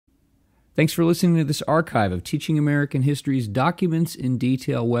Thanks for listening to this archive of Teaching American History's Documents in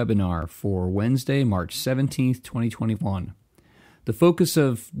Detail webinar for Wednesday, March 17th, 2021. The focus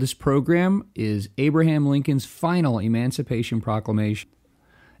of this program is Abraham Lincoln's final Emancipation Proclamation.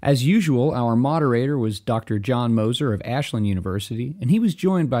 As usual, our moderator was Dr. John Moser of Ashland University, and he was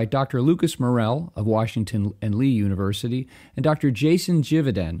joined by Dr. Lucas Morell of Washington and Lee University and Dr. Jason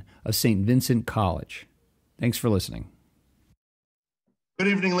Jividen of St. Vincent College. Thanks for listening. Good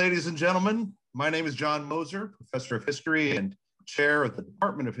evening, ladies and gentlemen. My name is John Moser, Professor of History and Chair of the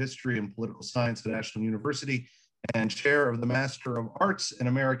Department of History and Political Science at Ashland University and Chair of the Master of Arts in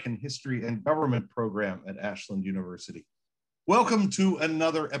American History and Government program at Ashland University. Welcome to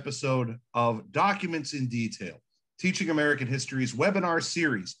another episode of Documents in Detail, Teaching American History's webinar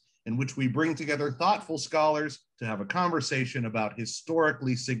series, in which we bring together thoughtful scholars to have a conversation about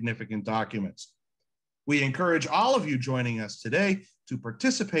historically significant documents. We encourage all of you joining us today to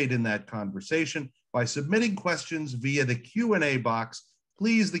participate in that conversation by submitting questions via the Q&A box.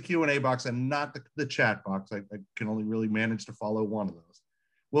 Please, the Q&A box and not the chat box. I can only really manage to follow one of those.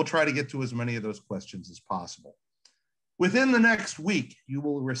 We'll try to get to as many of those questions as possible. Within the next week, you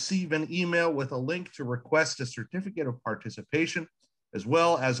will receive an email with a link to request a certificate of participation, as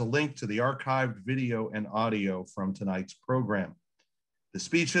well as a link to the archived video and audio from tonight's program. The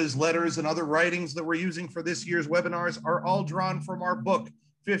speeches, letters, and other writings that we're using for this year's webinars are all drawn from our book,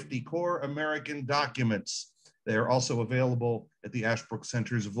 50 Core American Documents. They are also available at the Ashbrook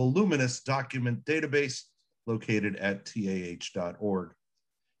Center's voluminous document database located at tah.org.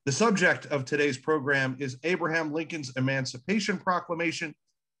 The subject of today's program is Abraham Lincoln's Emancipation Proclamation,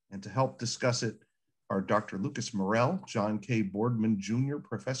 and to help discuss it are Dr. Lucas Morell, John K. Boardman Jr.,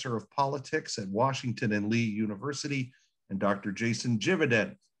 Professor of Politics at Washington and Lee University, and Dr. Jason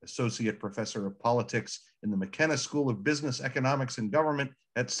Jividen, Associate Professor of Politics in the McKenna School of Business, Economics, and Government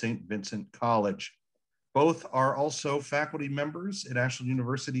at St. Vincent College. Both are also faculty members at Ashland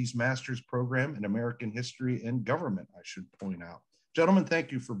University's Master's Program in American History and Government, I should point out. Gentlemen,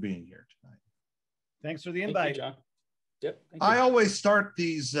 thank you for being here tonight. Thanks for the invite. Thank you, John. Yep. I always start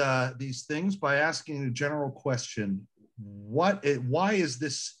these things by asking a general question. Why is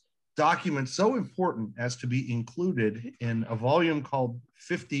this document so important as to be included in a volume called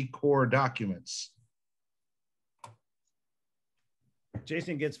 50 Core Documents?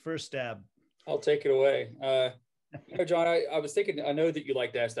 Jason gets first stab. I'll take it away. John, I was thinking, I know that you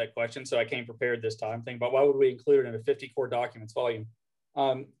like to ask that question, so I came prepared this time, thinking about why would we include it in a 50 Core Documents volume?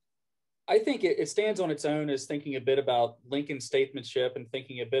 I think it stands on its own as thinking a bit about Lincoln's statesmanship and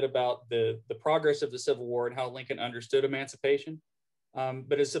thinking a bit about the progress of the Civil War and how Lincoln understood emancipation.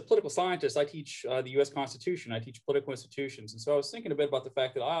 But as a political scientist, I teach the US Constitution, I teach political institutions. And so I was thinking a bit about the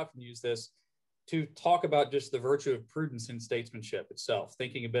fact that I often use this to talk about just the virtue of prudence in statesmanship itself,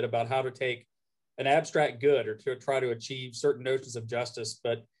 thinking a bit about how to take an abstract good or to try to achieve certain notions of justice,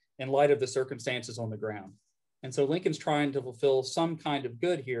 but in light of the circumstances on the ground. And so Lincoln's trying to fulfill some kind of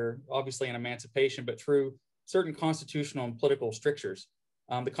good here, obviously in emancipation, but through certain constitutional and political strictures.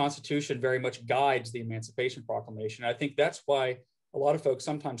 The Constitution very much guides the Emancipation Proclamation. I think that's why a lot of folks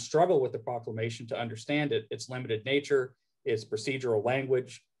sometimes struggle with the proclamation to understand it, its limited nature, its procedural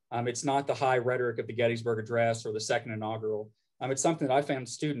language. It's not the high rhetoric of the Gettysburg Address or the second inaugural. It's something that I found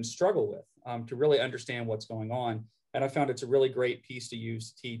students struggle with to really understand what's going on. And I found it's a really great piece to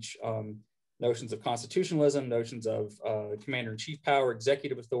use to teach notions of constitutionalism, notions of commander-in-chief power,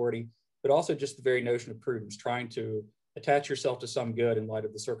 executive authority, but also just the very notion of prudence, trying to attach yourself to some good in light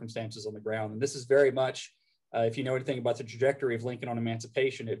of the circumstances on the ground. And this is very much, if you know anything about the trajectory of Lincoln on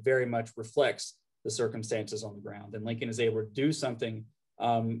emancipation, it very much reflects the circumstances on the ground. And Lincoln is able to do something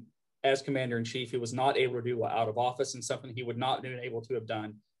as commander-in-chief he was not able to do while out of office, and something he would not have been able to have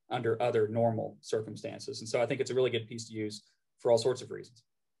done under other normal circumstances. And so I think it's a really good piece to use for all sorts of reasons.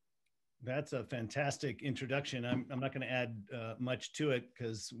 That's a fantastic introduction. I'm not going to add much to it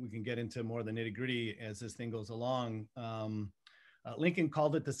because we can get into more of the nitty-gritty as this thing goes along. Lincoln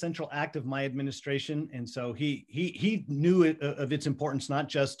called it the central act of my administration. And so he knew of its importance, not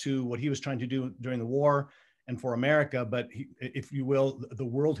just to what he was trying to do during the war and for America, but if you will, the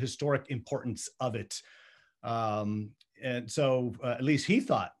world historic importance of it. And so at least he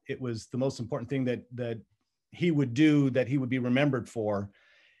thought it was the most important thing that he would do, that he would be remembered for.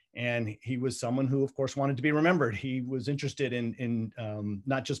 And he was someone who, of course, wanted to be remembered. He was interested in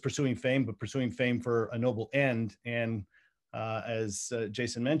not just pursuing fame, but pursuing fame for a noble end. And as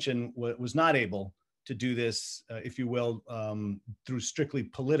Jason mentioned, was not able to do this, if you will, through strictly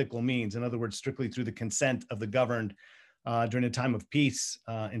political means. In other words, strictly through the consent of the governed during a time of peace.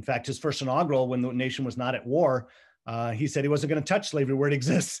 In fact, his first inaugural, when the nation was not at war, He said he wasn't going to touch slavery where it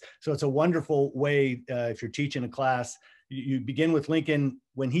exists. So it's a wonderful way, if you're teaching a class, you begin with Lincoln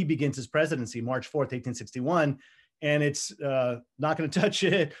when he begins his presidency, March 4th, 1861, and it's not going to touch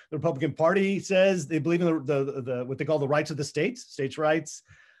it. The Republican Party says they believe in the what they call the rights of the states' rights.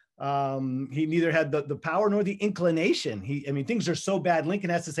 He neither had the power nor the inclination. I mean, things are so bad. Lincoln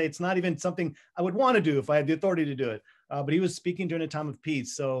has to say it's not even something I would want to do if I had the authority to do it. But he was speaking during a time of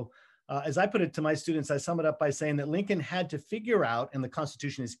peace. So as I put it to my students, I sum it up by saying that Lincoln had to figure out, and the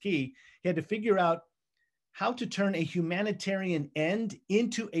Constitution is key, he had to figure out how to turn a humanitarian end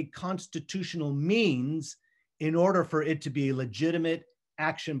into a constitutional means in order for it to be legitimate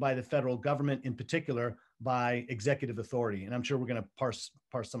action by the federal government, in particular by executive authority. And I'm sure we're going to parse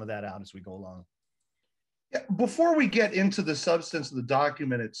some of that out as we go along. Yeah, before we get into the substance of the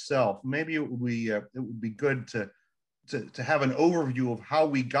document itself, maybe it would be good to have an overview of how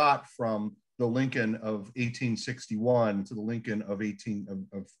we got from the Lincoln of 1861 to the Lincoln of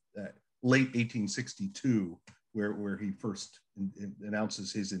late 1862, where he first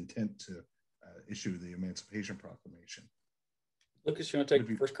announces his intent to issue the Emancipation Proclamation. Lucas, you want to take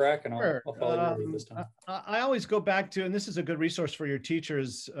the first crack, and I'll follow you this time. I always go back to, and this is a good resource for your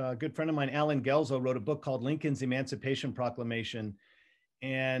teachers. A good friend of mine, Alan Gelzo, wrote a book called Lincoln's Emancipation Proclamation.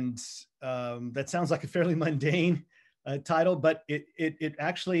 And that sounds like a fairly mundane title, but it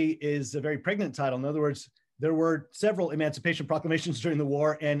actually is a very pregnant title. In other words, there were several Emancipation Proclamations during the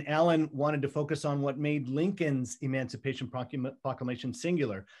war, and Allen wanted to focus on what made Lincoln's Emancipation Proclamation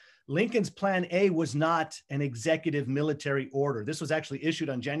singular. Lincoln's Plan A was not an executive military order. This was actually issued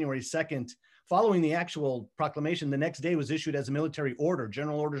on January 2nd, following the actual proclamation. The next day was issued as a military order,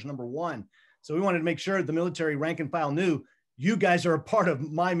 General Orders Number 1. So we wanted to make sure the military rank and file knew, you guys are a part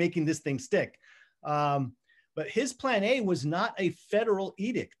of my making this thing stick. But his Plan A was not a federal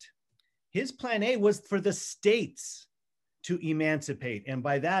edict. His Plan A was for the states to emancipate. And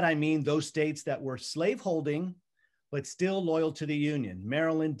by that, I mean those states that were slaveholding, but still loyal to the Union: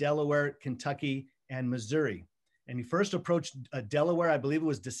 Maryland, Delaware, Kentucky, and Missouri. And he first approached Delaware, I believe it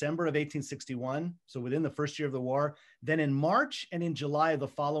was December of 1861, so within the first year of the war. Then in March and in July of the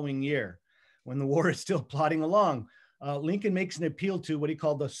following year, when the war is still plodding along, Lincoln makes an appeal to what he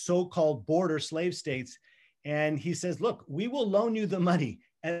called the so-called border slave states. And he says, look, we will loan you the money.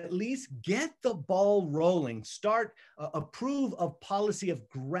 At least get the ball rolling. Start, approve of policy of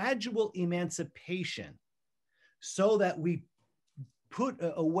gradual emancipation, so that we put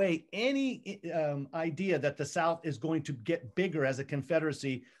away any idea that the South is going to get bigger as a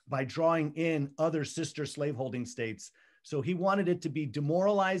confederacy by drawing in other sister slaveholding states. So he wanted it to be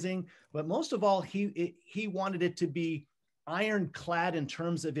demoralizing, but most of all, he wanted it to be ironclad in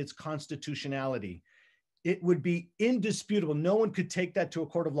terms of its constitutionality. It would be indisputable. No one could take that to a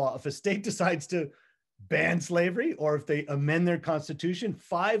court of law. If a state decides to ban slavery, or if they amend their constitution,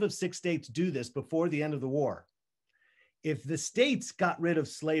 5 of 6 states do this before the end of the war. If the states got rid of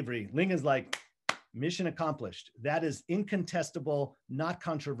slavery, Lincoln's like, mission accomplished. That is incontestable, not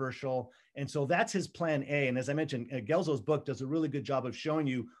controversial. And so that's his Plan A. And as I mentioned, Gelzo's book does a really good job of showing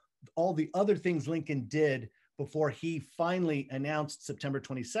you all the other things Lincoln did before he finally announced September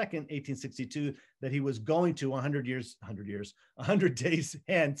 22nd, 1862, that he was going to 100 days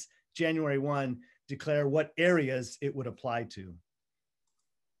hence, January 1, declare what areas it would apply to.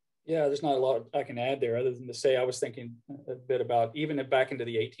 Yeah, there's not a lot I can add there other than to say I was thinking a bit about even back into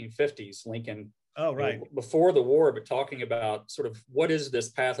the 1850s, Lincoln, before the war, but talking about sort of what is this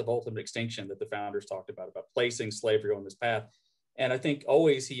path of ultimate extinction that the founders talked about placing slavery on this path. And I think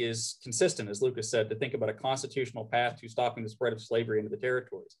always he is consistent, as Lucas said, to think about a constitutional path to stopping the spread of slavery into the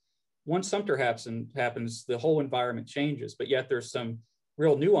territories. Once Sumter happens, the whole environment changes, but yet there's some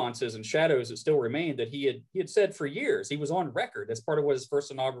real nuances and shadows that still remain that he had said for years. He was on record. That's part of what his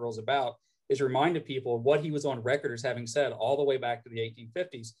first inaugural is about, is reminding people of what he was on record as having said all the way back to the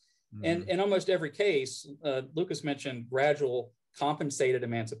 1850s. And in almost every case, Lucas mentioned gradual compensated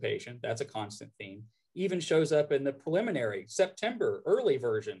emancipation. That's a constant theme. Even shows up in the preliminary September early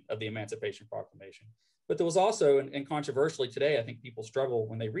version of the Emancipation Proclamation. But there was also, and controversially today, I think people struggle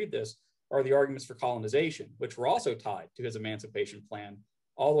when they read this, are the arguments for colonization, which were also tied to his emancipation plan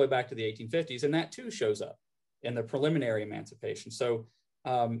all the way back to the 1850s. And that too shows up in the preliminary emancipation. So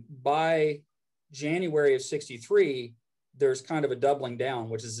by January of 63, there's kind of a doubling down,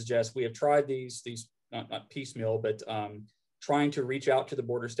 which is suggest we have tried these not piecemeal, but trying to reach out to the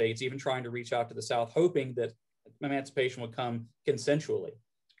border states, even trying to reach out to the South, hoping that emancipation would come consensually.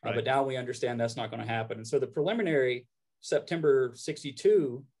 Right. But now we understand that's not going to happen. And so the preliminary September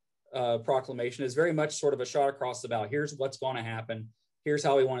 62 proclamation is very much sort of a shot across the bow. Here's what's going to happen. Here's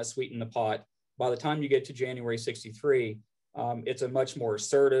how we want to sweeten the pot. By the time you get to January 63, it's a much more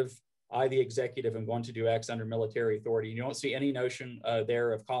assertive, I, the executive, am going to do X under military authority. You don't see any notion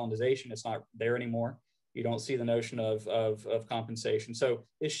there of colonization. It's not there anymore. You don't see the notion of compensation. So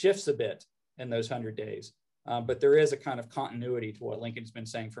it shifts a bit in those 100 days. But there is a kind of continuity to what Lincoln's been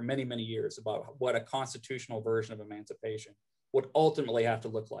saying for many, many years about what a constitutional version of emancipation would ultimately have to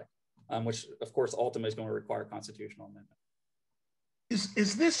look like, which, of course, ultimately is going to require constitutional amendment.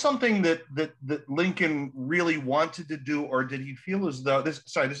 Is this something that Lincoln really wanted to do, or did he feel as though this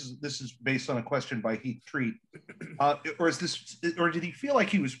is based on a question by Heath Treat, or did he feel like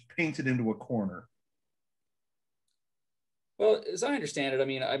he was painted into a corner? Well, as I understand it, I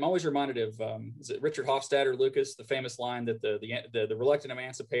mean, I'm always reminded of is it Richard Hofstadter, Lucas, the famous line that the reluctant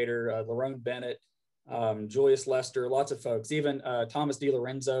emancipator, Lerone Bennett, Julius Lester, lots of folks, even Thomas D.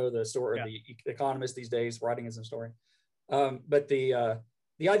 Lorenzo, the economist these days, writing his own story. But the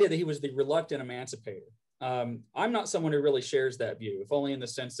idea that he was the reluctant emancipator, I'm not someone who really shares that view, if only in the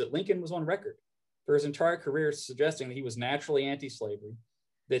sense that Lincoln was on record for his entire career suggesting that he was naturally anti-slavery,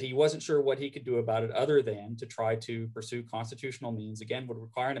 that he wasn't sure what he could do about it other than to try to pursue constitutional means, again, would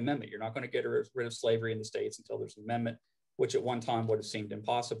require an amendment. You're not going to get rid of slavery in the States until there's an amendment, which at one time would have seemed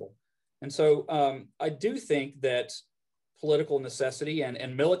impossible. And so I do think that political necessity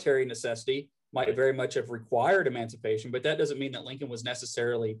and military necessity might very much have required emancipation, but that doesn't mean that Lincoln was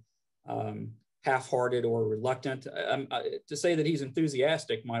necessarily half-hearted or reluctant. To say that he's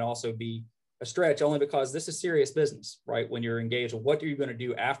enthusiastic might also be a stretch, only because this is serious business, right? When you're engaged, what are you going to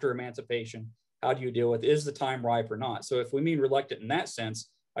do after emancipation? How do you deal with, is the time ripe or not? So if we mean reluctant in that sense,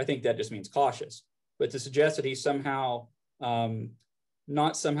 I think that just means cautious. But to suggest that he's somehow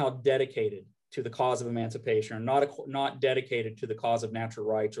not somehow dedicated to the cause of emancipation, or not dedicated to the cause of natural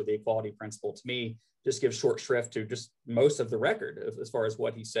rights or the equality principle, to me, just gives short shrift to just most of the record as far as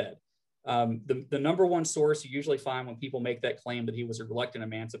what he said. The number one source you usually find when people make that claim that he was a reluctant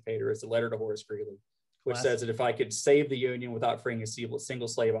emancipator is the letter to Horace Greeley, which says that if I could save the Union without freeing a single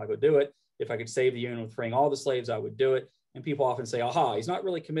slave, I would do it. If I could save the Union with freeing all the slaves, I would do it. And people often say, aha, he's not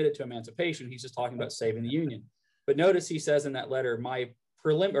really committed to emancipation. He's just talking about saving the Union. But notice he says in that letter, my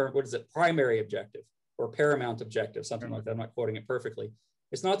primary objective or paramount objective, something like that. I'm not quoting it perfectly.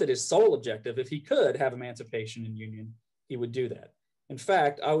 It's not that his sole objective. If he could have emancipation in Union, he would do that. In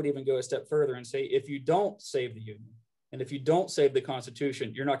fact, I would even go a step further and say, if you don't save the Union, and if you don't save the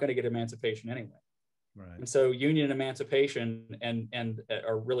Constitution, you're not going to get emancipation anyway. Right. And so Union and emancipation and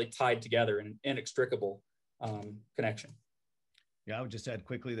are really tied together in an inextricable connection. Yeah, I would just add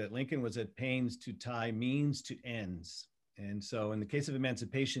quickly that Lincoln was at pains to tie means to ends. And so in the case of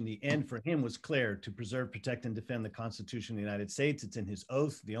emancipation, the end for him was clear: to preserve, protect, and defend the Constitution of the United States. It's in his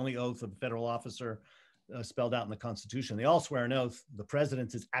oath, the only oath of a federal officer spelled out in the Constitution. They all swear an oath. The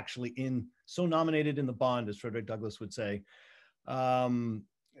president is actually so nominated in the bond, as Frederick Douglass would say.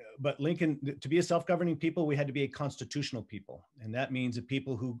 But Lincoln, to be a self-governing people, we had to be a constitutional people. And that means a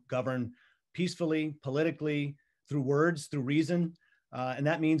people who govern peacefully, politically, through words, through reason. And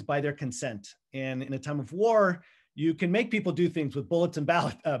that means by their consent. And in a time of war, you can make people do things with bullets and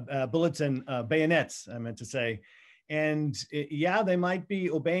bayonets, I meant to say. And yeah, they might be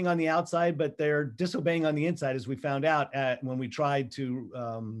obeying on the outside, but they're disobeying on the inside, as we found out when we tried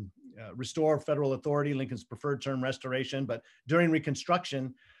to restore federal authority, Lincoln's preferred term, restoration. But during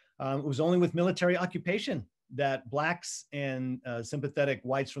Reconstruction, it was only with military occupation that Blacks and sympathetic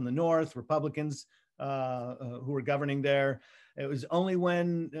whites from the North, Republicans who were governing there, it was only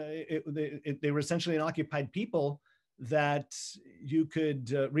when they were essentially an occupied people that you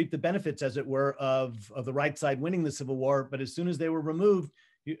could reap the benefits, as it were, of the right side winning the Civil War. But as soon as they were removed,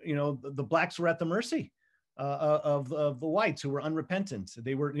 the Blacks were at the mercy of the whites, who were unrepentant.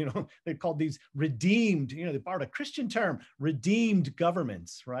 They were, they called these redeemed, they borrowed a Christian term, redeemed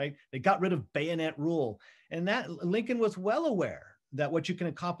governments, right? They got rid of bayonet rule. And that Lincoln was well aware that what you can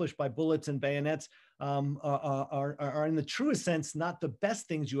accomplish by bullets and bayonets are in the truest sense not the best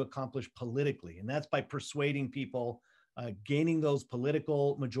things you accomplish politically. And that's by persuading people, gaining those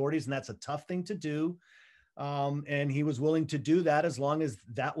political majorities. And that's a tough thing to do. And he was willing to do that as long as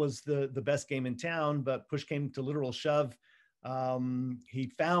that was the best game in town. But push came to literal shove. He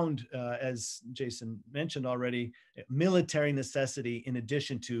found, as Jason mentioned already, military necessity in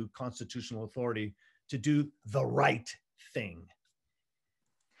addition to constitutional authority to do the right thing.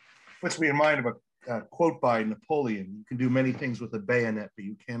 Puts me in mind of a quote by Napoleon: "You can do many things with a bayonet, but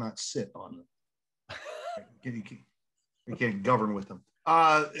you cannot sit on them." You can't govern with them.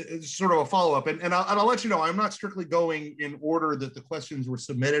 It's sort of a follow-up, and I'll let you know, I'm not strictly going in order that the questions were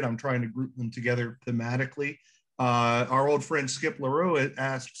submitted. I'm trying to group them together thematically. Our old friend Skip LaRue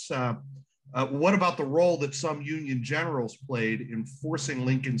asks, What about the role that some Union generals played in forcing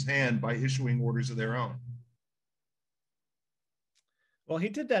Lincoln's hand by issuing orders of their own? Well, he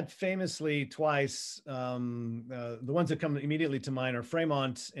did that famously twice. The ones that come immediately to mind are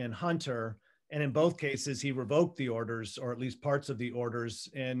Fremont and Hunter. And in both cases, he revoked the orders, or at least parts of the orders.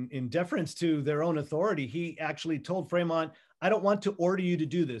 And in deference to their own authority, he actually told Fremont, I don't want to order you to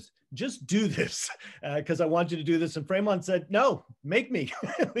do this. Just do this because I want you to do this. And Fremont said, no, make me.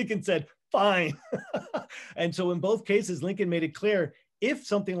 Lincoln said, fine. And so in both cases, Lincoln made it clear if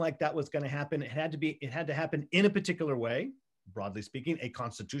something like that was going to happen, it had to happen in a particular way, broadly speaking, a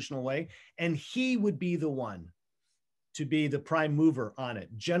constitutional way, and he would be the one to be the prime mover on it.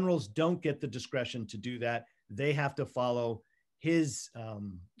 Generals don't get the discretion to do that. They have to follow his,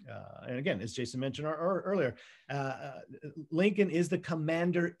 and again, as Jason mentioned earlier, Lincoln is the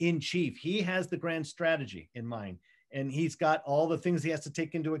commander in chief. He has the grand strategy in mind, and he's got all the things he has to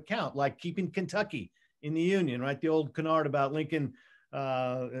take into account, like keeping Kentucky in the Union, right? The old canard about Lincoln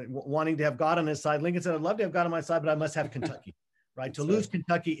wanting to have God on his side. Lincoln said, I'd love to have God on my side, but I must have Kentucky, right? To lose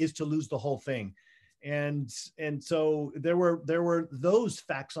Kentucky is to lose the whole thing. And so there were those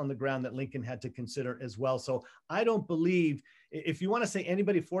facts on the ground that Lincoln had to consider as well. So I don't believe, if you want to say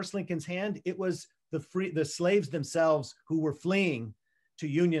anybody forced Lincoln's hand, it was the slaves themselves who were fleeing to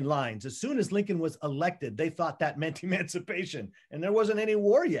Union lines. As soon as Lincoln was elected, they thought that meant emancipation, and there wasn't any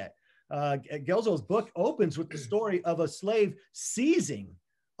war yet. Gelzo's book opens with the story of a slave seizing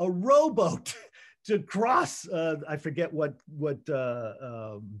a rowboat to cross, I forget what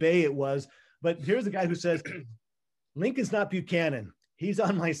bay it was, but here's the guy who says, Lincoln's not Buchanan. He's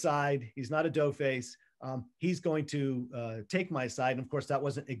on my side. He's not a doughface. He's going to take my side. And of course, that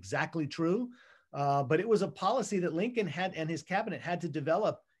wasn't exactly true, but it was a policy that Lincoln had and his cabinet had to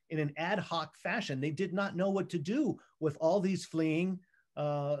develop in an ad hoc fashion. They did not know what to do with all these fleeing,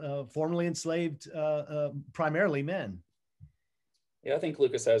 formerly enslaved, primarily men. Yeah, I think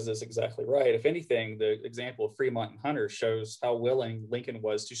Lucas has this exactly right. If anything, the example of Fremont and Hunter shows how willing Lincoln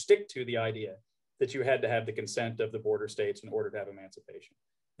was to stick to the idea that you had to have the consent of the border states in order to have emancipation.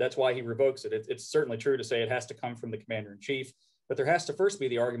 That's why he revokes it. It's certainly true to say it has to come from the commander in chief, but there has to first be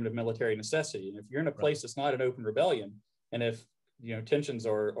the argument of military necessity. And if you're in a place that's not an open rebellion, and if tensions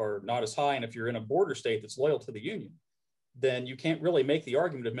are not as high, and if you're in a border state that's loyal to the Union, then you can't really make the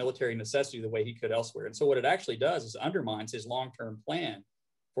argument of military necessity the way he could elsewhere. And so what it actually does is undermines his long-term plan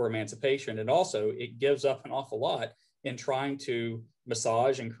for emancipation. And also it gives up an awful lot in trying to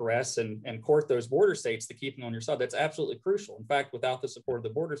massage and caress and court those border states to keep them on your side. That's absolutely crucial. In fact, without the support of the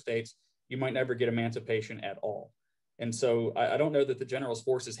border states, you might never get emancipation at all. And so I don't know that the generals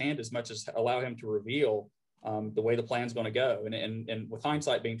force his hand as much as allow him to reveal the way the plan's going to go. And with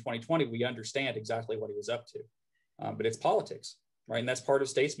hindsight being 2020, we understand exactly what he was up to. But it's politics, right? And that's part of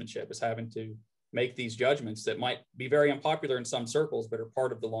statesmanship, is having to make these judgments that might be very unpopular in some circles, but are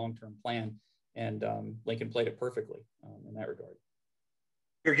part of the long-term plan. And Lincoln played it perfectly in that regard.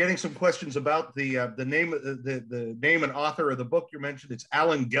 You're getting some questions about the name and author of the book you mentioned. It's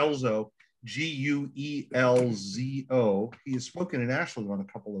Allen Guelzo, Guelzo. He has spoken internationally on a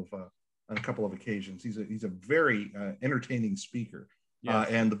couple of occasions. He's a very entertaining speaker. Yes.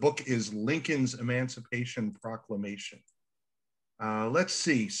 And the book is Lincoln's Emancipation Proclamation. Let's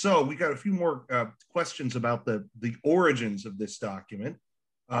see. So we got a few more questions about the origins of this document.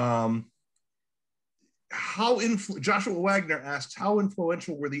 Joshua Wagner asks, how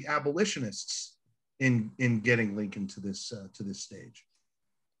influential were the abolitionists in getting Lincoln to this stage?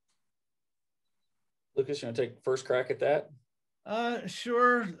 Lucas, you want to take first crack at that?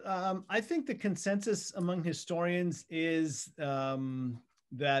 Sure. I think the consensus among historians is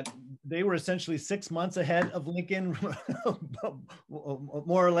that they were essentially 6 months ahead of Lincoln,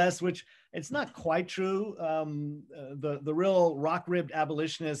 more or less, which it's not quite true. The real rock-ribbed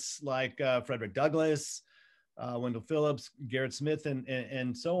abolitionists like Frederick Douglass, Wendell Phillips, Garrett Smith,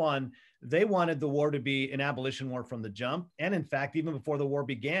 and so on, they wanted the war to be an abolition war from the jump. And in fact, even before the war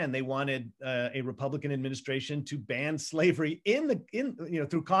began, they wanted a Republican administration to ban slavery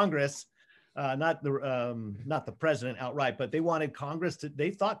through Congress, not the president outright, but they wanted Congress to. They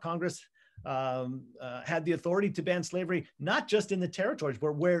thought Congress had the authority to ban slavery, not just in the territories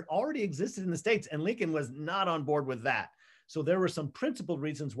where it already existed in the states, and Lincoln was not on board with that. So there were some principled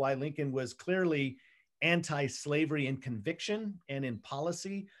reasons why Lincoln was clearly anti-slavery in conviction and in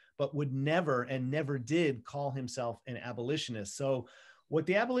policy, but would never did call himself an abolitionist. So what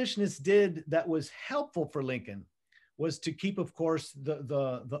the abolitionists did that was helpful for Lincoln was to keep, of course,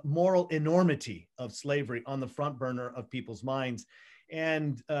 the moral enormity of slavery on the front burner of people's minds.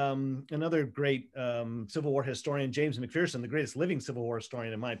 And another great Civil War historian, James McPherson, the greatest living Civil War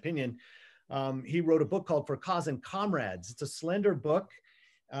historian, in my opinion, He wrote a book called For Cause and Comrades. It's a slender book.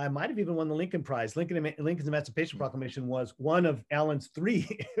 Might have even won the Lincoln Prize. Lincoln's Emancipation Proclamation was one of Allen's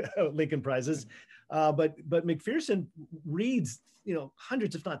 3 Lincoln Prizes. But McPherson reads,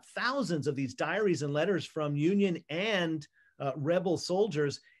 hundreds, if not thousands, of these diaries and letters from Union and rebel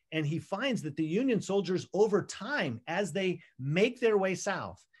soldiers. And he finds that the Union soldiers over time, as they make their way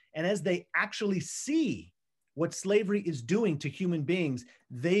south and as they actually see what slavery is doing to human beings,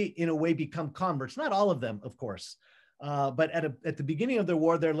 they in a way become converts. Not all of them, of course. But at the beginning of their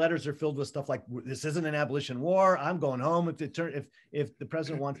war, their letters are filled with stuff like, this isn't an abolition war. I'm going home if the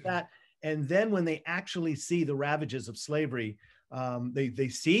president wants that. And then when they actually see the ravages of slavery, they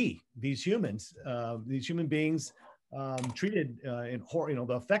see these human beings treated in horror,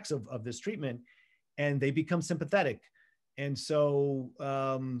 the effects of this treatment, and they become sympathetic. And so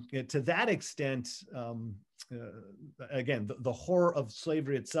to that extent, again, the horror of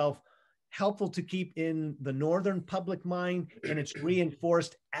slavery itself, helpful to keep in the Northern public mind, and it's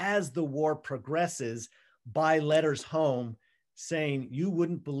reinforced as the war progresses by letters home saying, you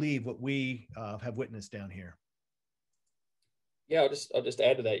wouldn't believe what we have witnessed down here. Yeah, I'll just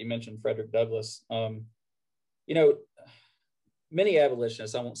add to that. You mentioned Frederick Douglass. Many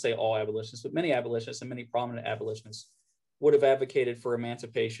abolitionists, I won't say all abolitionists, but many abolitionists and many prominent abolitionists would have advocated for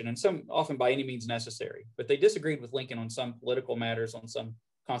emancipation, and some often by any means necessary. But they disagreed with Lincoln on some political matters, on some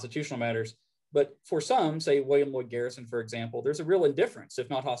constitutional matters. But for some, say William Lloyd Garrison, for example, there's a real indifference, if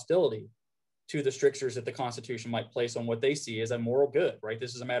not hostility, to the strictures that the Constitution might place on what they see as a moral good, right?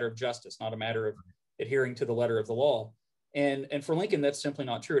 This is a matter of justice, not a matter of adhering to the letter of the law. And for Lincoln, that's simply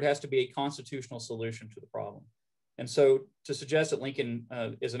not true. It has to be a constitutional solution to the problem. And so to suggest that Lincoln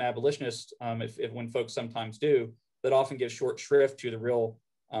is an abolitionist, if when folks sometimes do, that often gives short shrift to the real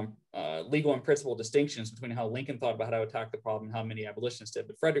legal and principle distinctions between how Lincoln thought about how to attack the problem and how many abolitionists did.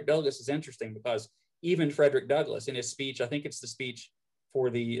 But Frederick Douglass is interesting because even Frederick Douglass, in his speech, I think it's the speech for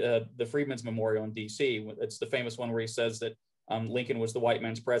the Freedmen's Memorial in DC, it's the famous one where he says that Lincoln was the white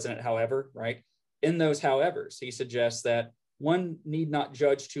man's president, however, right? In those howevers, he suggests that one need not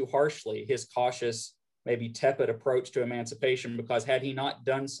judge too harshly his cautious, maybe tepid approach to emancipation, because had he not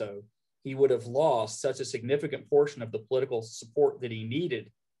done so, he would have lost such a significant portion of the political support that he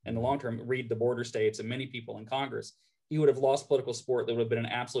needed in the long term. Read the border states and many people in Congress. He would have lost political support that would have been an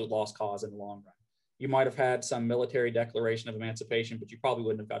absolute lost cause in the long run. You might have had some military declaration of emancipation, but you probably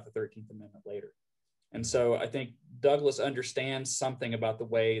wouldn't have got the 13th Amendment later. And so I think Douglass understands something about the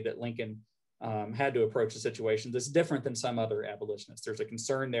way that Lincoln had to approach the situation that's different than some other abolitionists. There's a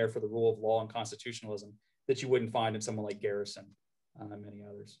concern there for the rule of law and constitutionalism that you wouldn't find in someone like Garrison and many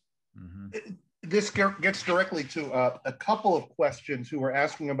others. Mm-hmm. This gets directly to a couple of questions who were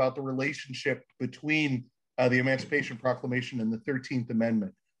asking about the relationship between the Emancipation Proclamation and the 13th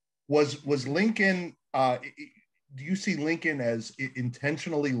Amendment. Was Lincoln, do you see Lincoln as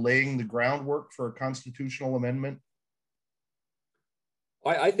intentionally laying the groundwork for a constitutional amendment?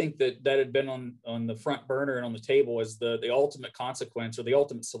 I think that had been on the front burner and on the table as the ultimate consequence or the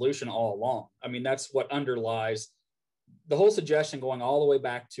ultimate solution all along. I mean, that's what underlies the whole suggestion going all the way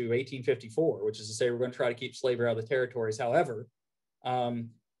back to 1854, which is to say we're going to try to keep slavery out of the territories. However,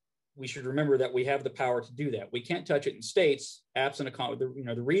 we should remember that we have the power to do that. We can't touch it in states absent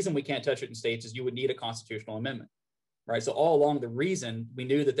the reason we can't touch it in states is you would need a constitutional amendment, right? So all along the reason we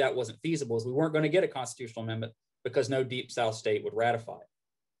knew that that wasn't feasible is we weren't going to get a constitutional amendment because no deep South state would ratify it.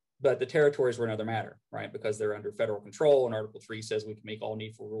 But the territories were another matter, right? Because they're under federal control, and Article 3 says we can make all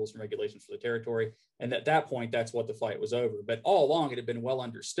needful rules and regulations for the territory. And at that point, that's what the fight was over. But all along, it had been well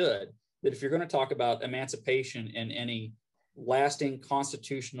understood that if you're going to talk about emancipation in any lasting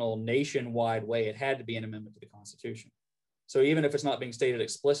constitutional nationwide way, it had to be an amendment to the Constitution. So even if it's not being stated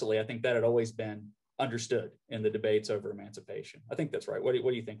explicitly, I think that had always been understood in the debates over emancipation. I think that's right. What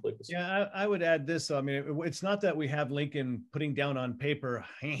do you think, Lucas? Yeah, I would add this. I mean, it's not that we have Lincoln putting down on paper,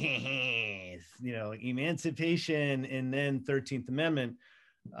 emancipation and then 13th Amendment.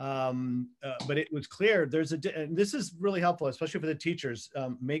 But it was clear and this is really helpful, especially for the teachers.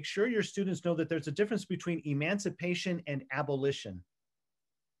 Make sure your students know that there's a difference between emancipation and abolition.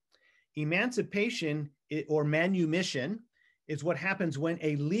 Emancipation or manumission is what happens when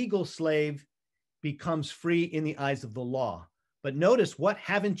a legal slave becomes free in the eyes of the law. But notice, what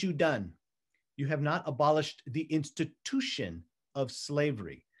haven't you done? You have not abolished the institution of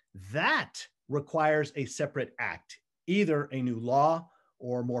slavery. That requires a separate act, either a new law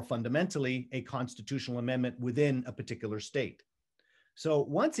or more fundamentally, a constitutional amendment within a particular state. So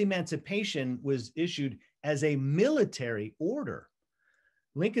once emancipation was issued as a military order,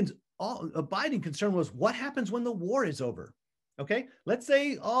 Lincoln's abiding concern was what happens when the war is over? Okay, let's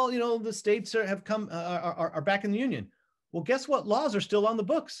say all the states have come are back in the Union. Well, guess what? Laws are still on the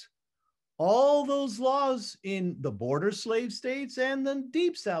books. All those laws in the border slave states and the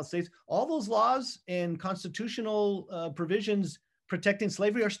deep South states, all those laws and constitutional provisions protecting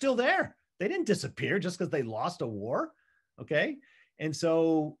slavery are still there. They didn't disappear just because they lost a war. Okay. And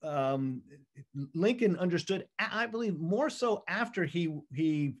so Lincoln understood, I believe, more so after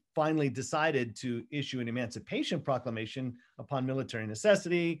he finally decided to issue an Emancipation Proclamation upon military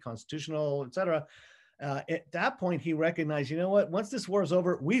necessity, constitutional, et cetera. At that point, he recognized, you know what? Once this war is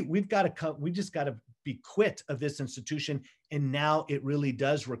over, we've got to come. We just got to be quit of this institution. And now it really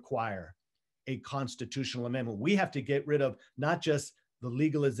does require a constitutional amendment. We have to get rid of not just the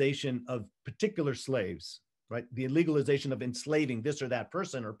legalization of particular slaves, right? The legalization of enslaving this or that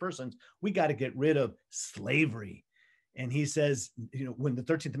person or persons. We got to get rid of slavery. And he says, when the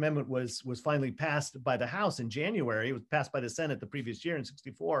 13th Amendment was finally passed by the House in January, it was passed by the Senate the previous year in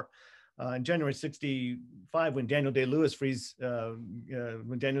 64. In January 65, when Daniel Day-Lewis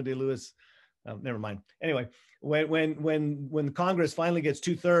never mind. Anyway, when Congress finally gets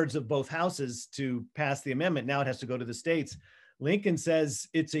 2/3 of both houses to pass the amendment, now it has to go to the states. Lincoln says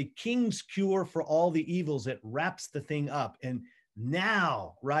it's a king's cure for all the evils. It wraps the thing up. And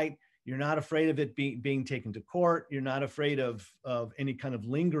now, right, you're not afraid of it being taken to court. You're not afraid of any kind of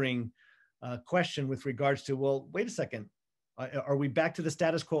lingering question with regards to, well, wait a second. Are we back to the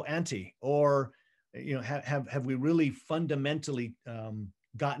status quo ante, or have we really fundamentally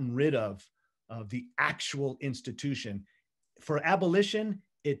gotten rid of the actual institution? For abolition,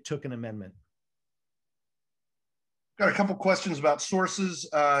 it took an amendment. Got a couple questions about sources.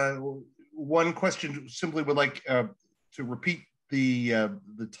 One question simply would like to repeat the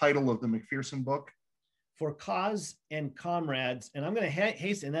title of the McPherson book. For Cause and Comrades, and I'm going to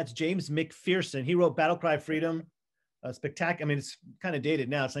hasten. That's James McPherson. He wrote Battle Cry of Freedom. Spectacular. I mean, it's kind of dated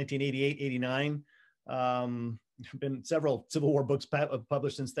now. It's 1988, 89. Been several Civil War books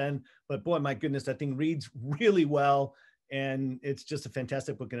published since then. But boy, my goodness, that thing reads really well. And it's just a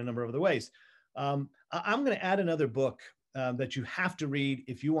fantastic book in a number of other ways. I'm going to add another book that you have to read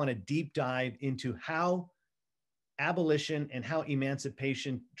if you want to deep dive into how abolition and how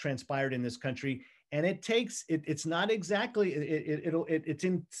emancipation transpired in this country. And it's not exactly, it's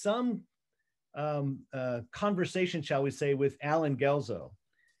in some conversation, shall we say, with Alan Gelzo.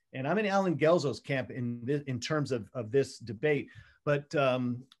 And I'm in Alan Gelzo's camp in terms of this debate. But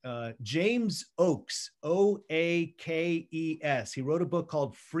James Oakes, Oakes, he wrote a book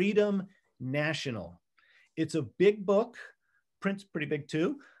called Freedom National. It's a big book, print's pretty big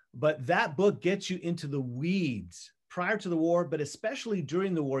too, but that book gets you into the weeds prior to the war, but especially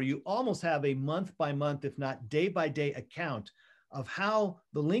during the war. You almost have a month by month, if not day by day account of how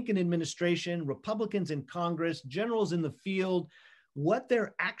the Lincoln administration, Republicans in Congress, generals in the field, what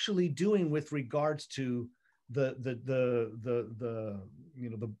they're actually doing with regards to the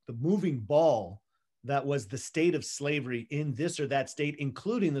moving ball that was the state of slavery in this or that state,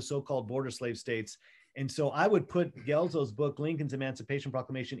 including the so-called border slave states. And so I would put Gelzo's book, Lincoln's Emancipation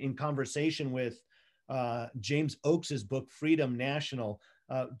Proclamation, in conversation with James Oakes's book, Freedom National.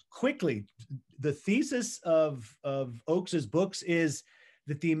 Quickly, the thesis of Oakes's books is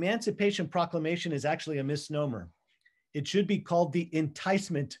that the Emancipation Proclamation is actually a misnomer. It should be called the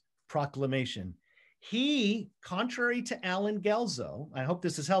Enticement Proclamation. He, contrary to Alan Gelzo, I hope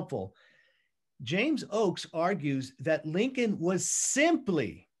this is helpful, James Oakes argues that Lincoln was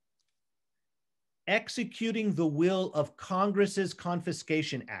simply executing the will of Congress's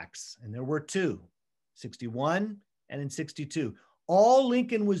confiscation acts. And there were two, 61 and in 62. All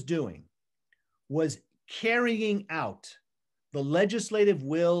Lincoln was doing was carrying out the legislative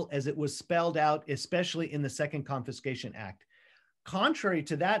will as it was spelled out, especially in the Second Confiscation Act. Contrary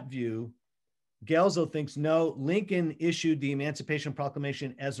to that view, Gelzo thinks, no, Lincoln issued the Emancipation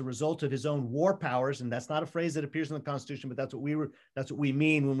Proclamation as a result of his own war powers. And that's not a phrase that appears in the Constitution, but that's what we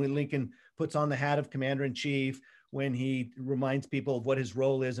mean when Lincoln puts on the hat of commander-in-chief, when he reminds people of what his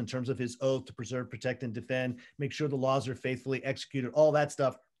role is in terms of his oath to preserve, protect, and defend, make sure the laws are faithfully executed, all that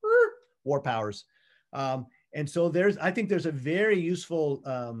stuff, war powers. And so I think there's a very useful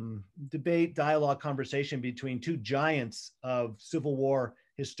debate, dialogue, conversation between two giants of Civil War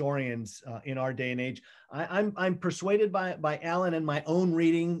historians in our day and age. I'm persuaded by Alan and my own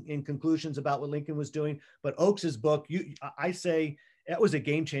reading and conclusions about what Lincoln was doing, but Oakes's book, I say that was a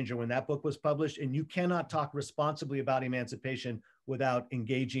game changer when that book was published, and you cannot talk responsibly about emancipation without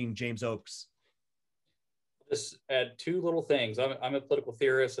engaging James Oakes. Just add two little things. I'm a political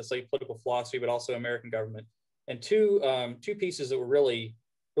theorist. I study political philosophy, but also American government. And two pieces that were really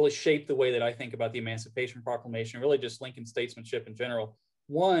really shaped the way that I think about the Emancipation Proclamation, really just Lincoln statesmanship in general.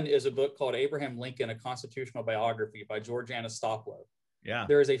 One is a book called Abraham Lincoln, A Constitutional Biography by George Anastopoulos. Yeah.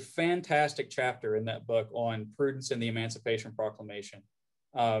 There is a fantastic chapter in that book on prudence in the Emancipation Proclamation.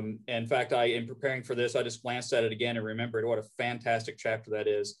 In fact, in preparing for this, I just glanced at it again and remembered what a fantastic chapter that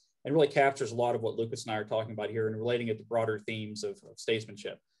is, and really captures a lot of what Lucas and I are talking about here and relating it to broader themes of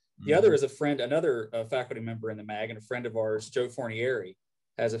statesmanship. The other is another faculty member in the mag and a friend of ours, Joe Fornieri,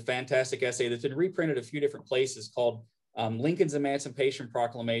 has a fantastic essay that's been reprinted a few different places called Lincoln's Emancipation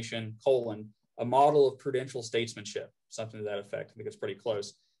Proclamation, a model of prudential statesmanship, something to that effect. I think it's pretty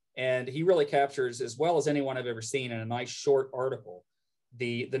close. And he really captures, as well as anyone I've ever seen in a nice short article,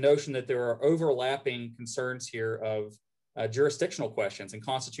 the notion that there are overlapping concerns here of jurisdictional questions and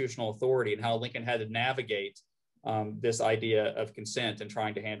constitutional authority and how Lincoln had to navigate this idea of consent and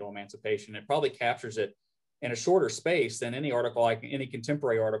trying to handle emancipation. It probably captures it in a shorter space than any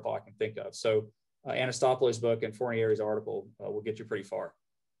contemporary article I can think of. So Anastopoulos' book and Fornieri's article will get you pretty far.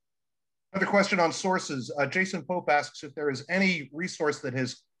 Another question on sources. Jason Pope asks if there is any resource that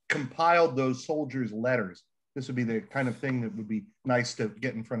has compiled those soldiers' letters. This would be the kind of thing that would be nice to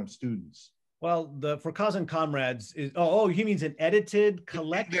get in front of students. Well, the For Cause and Comrades is, he means an edited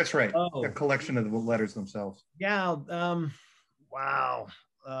collection. That's right, a collection of the letters themselves. Yeah, wow.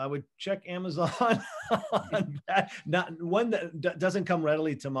 I would check Amazon on that. Not one that doesn't come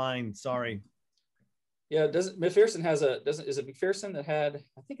readily to mind. Sorry. Yeah, McPherson is it McPherson that had?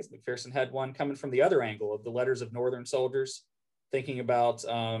 I think it's McPherson had one coming from the other angle of the letters of Northern soldiers, thinking about.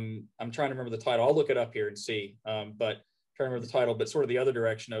 I'm trying to remember the title. I'll look it up here and see. But trying to remember the title, but sort of the other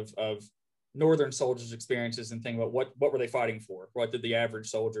direction of Northern soldiers' experiences and thinking about what were they fighting for? What did the average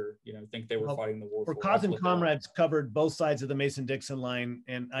soldier, think they were fighting the war for? For Cause and Comrades covered both sides of the Mason-Dixon line,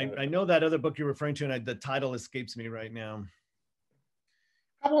 and I know that other book you're referring to, and the title escapes me right now.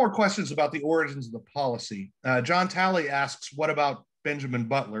 A couple more questions about the origins of the policy. John Talley asks, what about Benjamin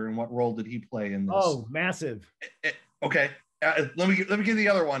Butler and what role did he play in this? Oh, massive. Okay. Let me give the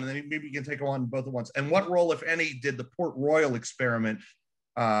other one, and then maybe you can take on both at once. And what role, if any, did the Port Royal experiment,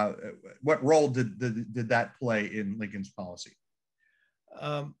 what role did that play in Lincoln's policy?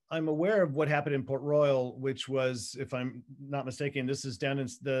 I'm aware of what happened in Port Royal, which was, if I'm not mistaken, this is down in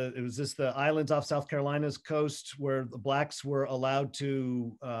the islands off South Carolina's coast where the blacks were allowed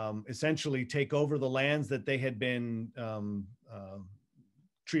to essentially take over the lands that they had been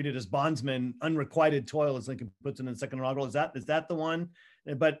treated as bondsmen, unrequited toil, as Lincoln puts it in the second inaugural. Is that the one?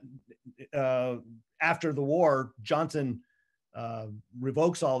 But after the war, Johnson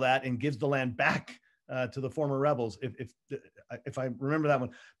revokes all that and gives the land back to the former rebels, if I remember that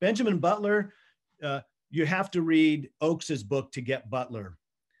one. Benjamin Butler, you have to read Oakes's book to get Butler.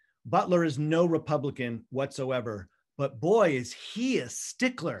 Butler is no Republican whatsoever, but boy, is he a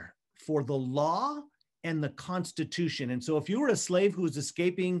stickler for the law and the Constitution. And so if you were a slave who was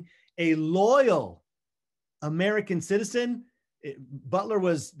escaping a loyal American citizen, Butler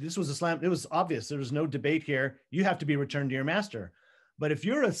was a slam. It was obvious. There was no debate here. You have to be returned to your master. But if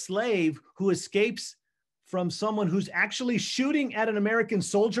you're a slave who escapes from someone who's actually shooting at an American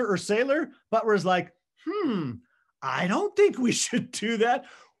soldier or sailor, Butler is like, I don't think we should do that.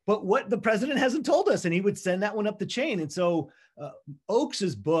 But what the president hasn't told us, and he would send that one up the chain. And so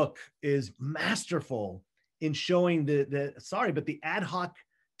Oakes's book is masterful in showing the ad hoc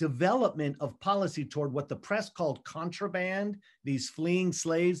development of policy toward what the press called contraband, these fleeing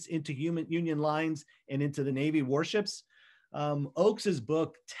slaves into Union lines and into the Navy warships. Oakes's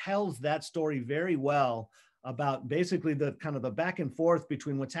book tells that story very well about basically the kind of the back and forth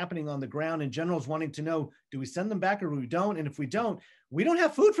between what's happening on the ground and generals wanting to know, do we send them back or we don't? And if we don't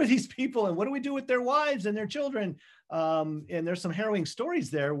have food for these people. And what do we do with their wives and their children? And there's some harrowing stories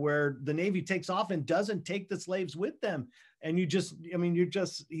there where the Navy takes off and doesn't take the slaves with them. And he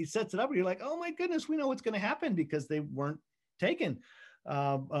sets it up where you're like, oh my goodness, we know what's going to happen because they weren't taken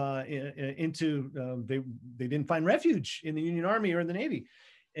they didn't find refuge in the Union Army or in the Navy.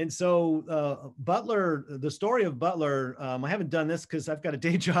 And so Butler, the story of Butler, I haven't done this because I've got a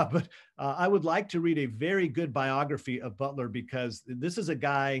day job, but I would like to read a very good biography of Butler, because this is a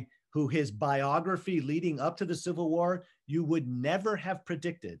guy who his biography leading up to the Civil War, you would never have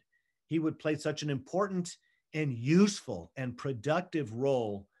predicted he would play such an important and useful and productive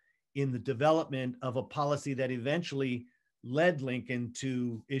role in the development of a policy that eventually led Lincoln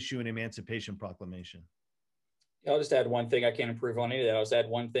to issue an Emancipation Proclamation. I'll just add one thing. I can't improve on any of that. I'll just add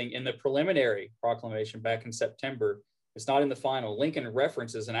one thing. In the preliminary proclamation back in September, it's not in the final, Lincoln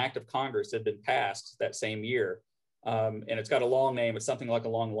references an act of Congress that had been passed that same year. And it's got a long name. It's something like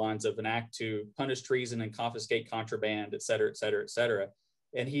along the lines of an act to punish treason and confiscate contraband, et cetera, et cetera, et cetera.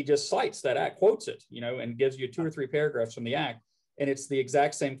 And he just cites that act, quotes it, and gives you 2 or 3 paragraphs from the act. And it's the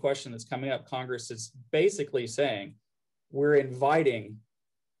exact same question that's coming up. Congress is basically saying, we're inviting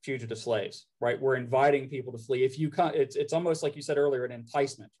fugitive slaves, right? We're inviting people to flee. If you come, it's almost like you said earlier, an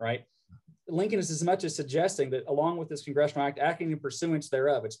enticement, right? Lincoln is as much as suggesting that along with this congressional act, acting in pursuance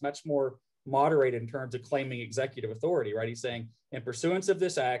thereof, it's much more moderated in terms of claiming executive authority, right? He's saying, in pursuance of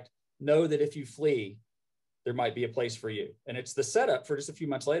this act, know that if you flee, there might be a place for you. And it's the setup for just a few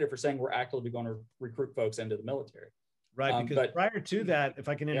months later for saying we're actively going to recruit folks into the military. Right, because prior to that, if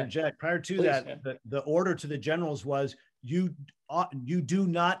I can interject, prior to Please, that, the order to the generals was you do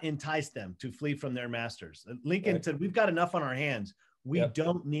not entice them to flee from their masters. Lincoln said, we've got enough on our hands. We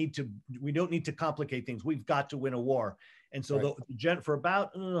don't need to complicate things. We've got to win a war. And so for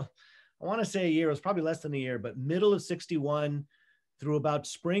about, I want to say a year, it was probably less than a year, but middle of 61 through about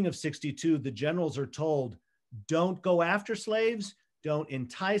spring of 62, the generals are told, don't go after slaves, don't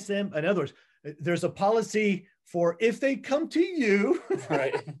entice them. In other words, there's a policy for if they come to you,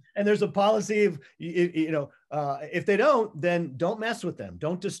 right? And there's a policy of, if they don't, then don't mess with them.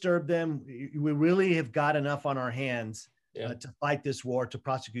 Don't disturb them. We really have got enough on our hands to fight this war, to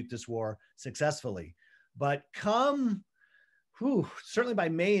prosecute this war successfully. But certainly by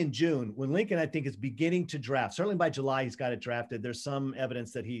May and June, when Lincoln, I think, is beginning to draft, certainly by July, he's got it drafted. There's some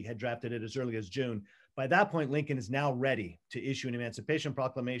evidence that he had drafted it as early as June. By that point, Lincoln is now ready to issue an Emancipation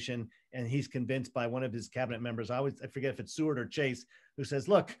Proclamation, and he's convinced by one of his cabinet members, I forget if it's Seward or Chase, who says,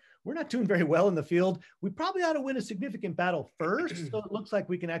 look, we're not doing very well in the field. We probably ought to win a significant battle first, so it looks like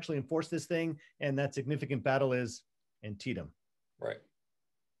we can actually enforce this thing, and that significant battle is Antietam. Right.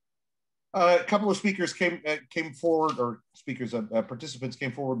 A couple of speakers came forward, or participants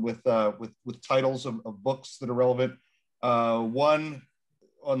came forward with titles of books that are relevant. One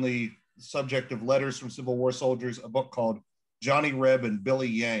on the subject of letters from Civil War soldiers, a book called Johnny Reb and Billy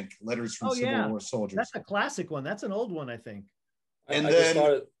Yank, Letters from Civil War Soldiers. That's a classic one. That's an old one, I think. And I just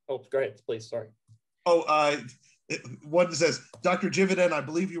thought go ahead, please, sorry. One says, Dr. Jividen, I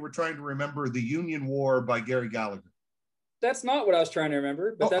believe you were trying to remember The Union War by Gary Gallagher. That's not what I was trying to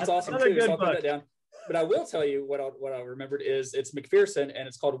remember, but that's awesome too, so I'll put that down. But I will tell you what I remembered is it's McPherson, and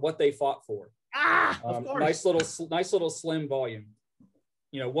it's called What They Fought For. Of course. Nice little slim volume.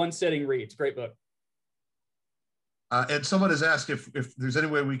 One sitting reads. Great book. And someone has asked if there's any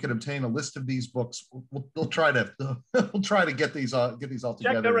way we can obtain a list of these books. We'll try to get these all together.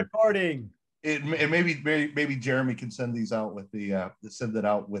 Check the recording. And maybe Jeremy can send these out with the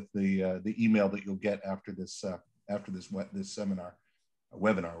email that you'll get after this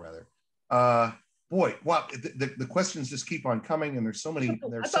webinar rather. Boy, wow! The questions just keep on coming, and there's so many.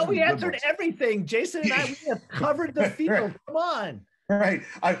 I thought we answered everything. Jason and we have covered the field. Come on. Right.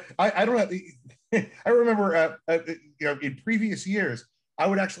 I don't have. I remember, in previous years, I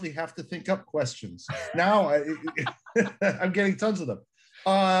would actually have to think up questions. Now I'm getting tons of them.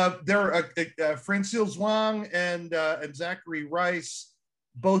 There are Francine Zhuang and Zachary Rice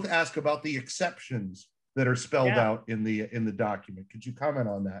both ask about the exceptions that are spelled out in the document. Could you comment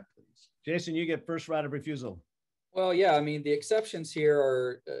on that, please? Jason, you get first right of refusal. Well, yeah, I mean, the exceptions here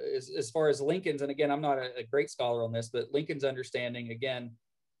are, as far as Lincoln's, and again, I'm not a great scholar on this, but Lincoln's understanding, again,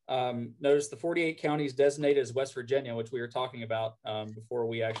 notice the 48 counties designated as West Virginia, which we were talking about before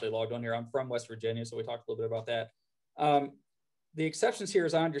we actually logged on here. I'm from West Virginia, so we talked a little bit about that. The exceptions here,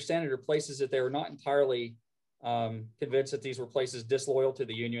 as I understand it, are places that they were not entirely convinced that these were places disloyal to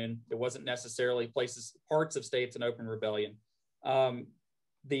the Union. It wasn't necessarily parts of states in open rebellion.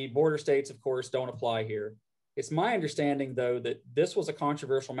 The border states, of course, don't apply here. It's my understanding, though, that this was a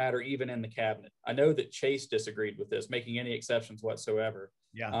controversial matter even in the cabinet. I know that Chase disagreed with this, making any exceptions whatsoever.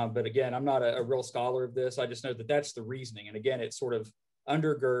 Yeah. But again, I'm not a real scholar of this. I just know that that's the reasoning. And again, it sort of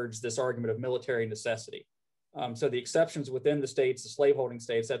undergirds this argument of military necessity. So the exceptions within the states, the slaveholding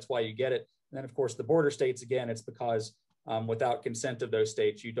states, that's why you get it. And then, of course, the border states, again, it's because without consent of those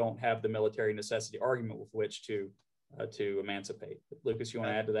states, you don't have the military necessity argument with which to emancipate. Lucas, you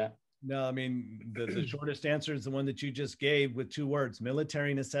want to add to that? No, I mean, the shortest answer is the one that you just gave with 2 words: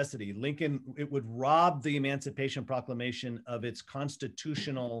 military necessity. Lincoln, it would rob the Emancipation Proclamation of its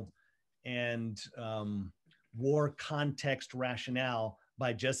constitutional and war context rationale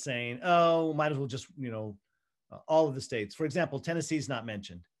by just saying, oh, might as well just, all of the states. For example, Tennessee's not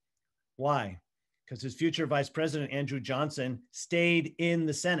mentioned. Why? Because his future vice president, Andrew Johnson, stayed in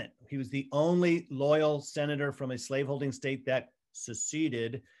the Senate. He was the only loyal senator from a slaveholding state that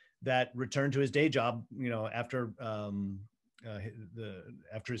seceded, that returned to his day job, after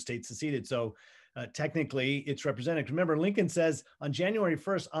his state seceded. So technically, it's representative. Remember, Lincoln says on January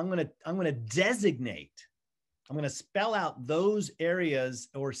 1st, I'm going to designate I'm going to spell out those areas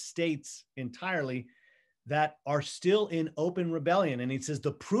or states entirely that are still in open rebellion. And he says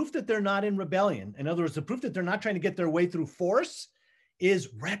the proof that they're not in rebellion, in other words, the proof that they're not trying to get their way through force, is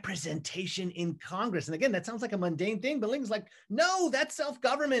representation in Congress. And again, that sounds like a mundane thing, but Lincoln's like, no, that's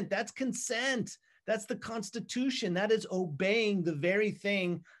self-government, that's consent, that's the Constitution, that is obeying the very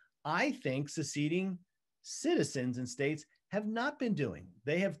thing I think seceding citizens in states have not been doing.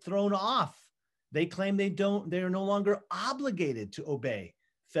 They have thrown off. They claim they are no longer obligated to obey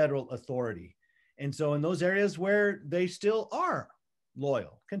federal authority. And so in those areas where they still are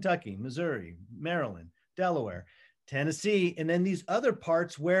loyal, Kentucky, Missouri, Maryland, Delaware, Tennessee, and then these other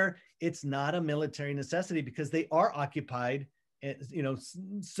parts where it's not a military necessity because they are occupied, you know,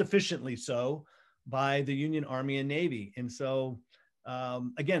 sufficiently so by the Union Army and Navy. And so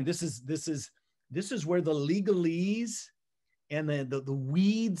again, this is where the legalese and the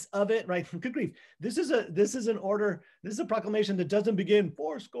weeds of it, right? Good grief. This is an order. This is a proclamation that doesn't begin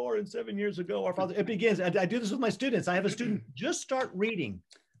 7 years ago. Our father. It begins. I do this with my students. I have a student just start reading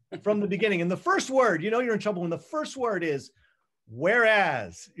from the beginning, and the first word, you know, you're in trouble when the first word is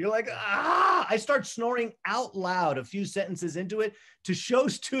whereas. You're like, I start snoring out loud a few sentences into it to show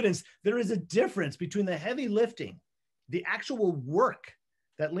students there is a difference between the heavy lifting, the actual work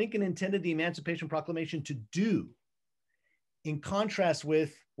that Lincoln intended the Emancipation Proclamation to do, in contrast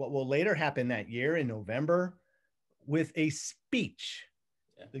with what will later happen that year in November with a speech,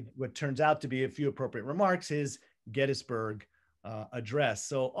 what turns out to be a few appropriate remarks, his Gettysburg address.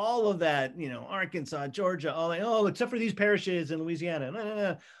 So all of that, you know, Arkansas, Georgia, all that, except for these parishes in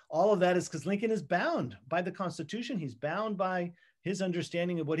Louisiana, all of that is because Lincoln is bound by the Constitution. He's bound by his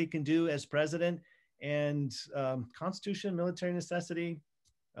understanding of what he can do as president, and Constitution, military necessity,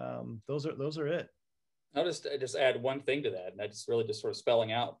 those are it. I'll just add one thing to that, and that's really just sort of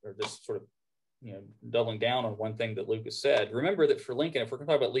spelling out, or just sort of, you know, doubling down on one thing that Lucas said. Remember that for Lincoln, if we're going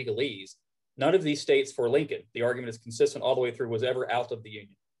to talk about legalese, none of these states for Lincoln, the argument is consistent all the way through, was ever out of the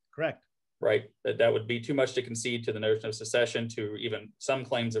Union. Correct. Right? That would be too much to concede to the notion of secession, to even some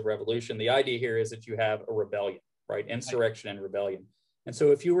claims of revolution. The idea here is that you have a rebellion, right? Insurrection and rebellion. And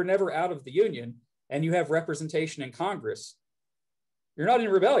so if you were never out of the Union and you have representation in Congress, you're not in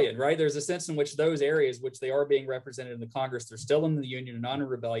rebellion, right? There's a sense in which those areas which they are being represented in the Congress, they're still in the Union and not in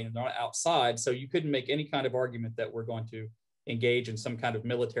rebellion, and not outside. So you couldn't make any kind of argument that we're going to engage in some kind of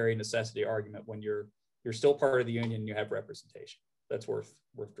military necessity argument when you're still part of the Union and you have representation. That's worth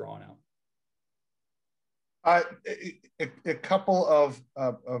drawing out. A couple of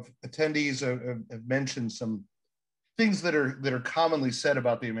attendees have mentioned some things that are commonly said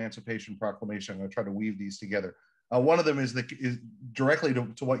about the Emancipation Proclamation. I'm going to try to weave these together. One of them is directly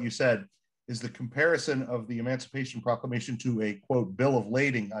to what you said, is the comparison of the Emancipation Proclamation to a, quote, bill of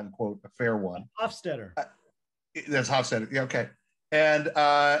lading, unquote, a fair one. Hofstadter. That's Hofstadter. Yeah, okay. And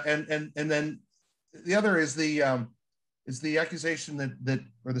then the other is the accusation that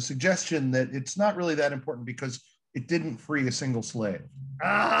or the suggestion that it's not really that important because it didn't free a single slave.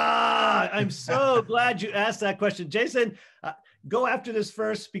 I'm so glad you asked that question, Jason. Go after this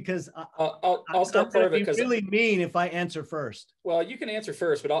first, because I'll start part of it. Because really mean if I answer first. Well, you can answer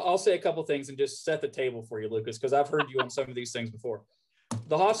first, but I'll say a couple things and just set the table for you, Lucas, because I've heard you on some of these things before.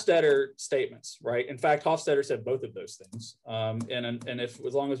 The Hofstadter statements, right? In fact, Hofstadter said both of those things. And if,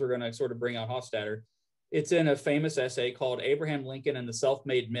 as long as we're going to sort of bring out Hofstadter, it's in a famous essay called Abraham Lincoln and the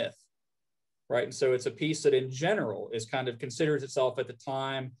Self-Made Myth, right? And so it's a piece that in general is kind of considers itself at the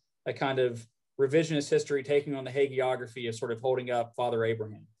time a kind of revisionist history taking on the hagiography of sort of holding up Father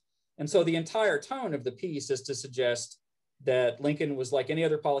Abraham. And so the entire tone of the piece is to suggest that Lincoln was like any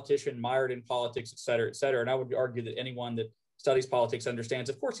other politician, mired in politics, et cetera, et cetera. And I would argue that anyone that studies politics understands,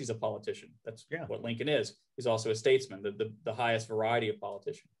 of course, he's a politician. That's what Lincoln is. He's also a statesman, the highest variety of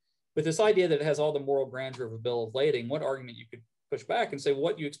politician. But this idea that it has all the moral grandeur of a bill of lading, what argument you could push back and say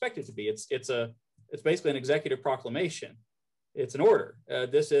what you expect it to be? It's basically an executive proclamation. It's an order.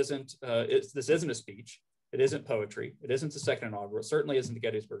 This isn't a speech. It isn't poetry. It isn't the second inaugural. It certainly isn't the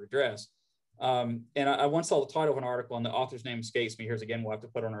Gettysburg Address. And I once saw the title of an article, and the author's name escapes me. Here's again, we'll have to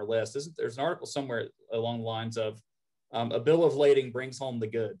put on our list. There's an article somewhere along the lines of a bill of lading brings home the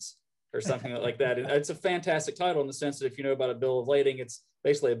goods, or something like that. And it's a fantastic title in the sense that if you know about a bill of lading, it's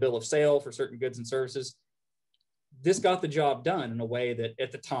basically a bill of sale for certain goods and services. This got the job done in a way that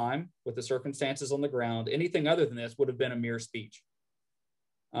at the time, with the circumstances on the ground, anything other than this would have been a mere speech.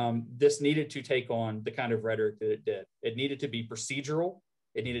 This needed to take on the kind of rhetoric that it did. It needed to be procedural.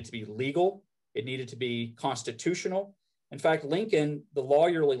 It needed to be legal. It needed to be constitutional. In fact, Lincoln, the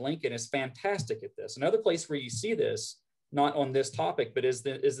lawyerly Lincoln, is fantastic at this. Another place where you see this, not on this topic, but is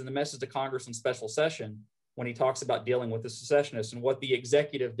in the message to Congress in special session, when he talks about dealing with the secessionists and what the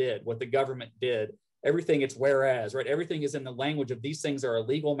executive did, what the government did. Everything, it's whereas, right? Everything is in the language of these things are a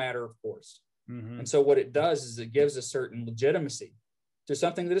legal matter, of course. Mm-hmm. And so what it does is it gives a certain legitimacy to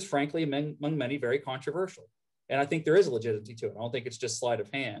something that is frankly among many very controversial. And I think there is a legitimacy to it. I don't think it's just sleight of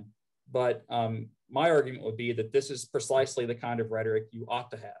hand. But my argument would be that this is precisely the kind of rhetoric you ought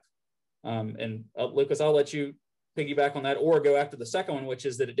to have. And Lucas, I'll let you piggyback on that or go after the second one, which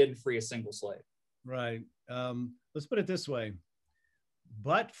is that it didn't free a single slave. Right. Let's put it this way.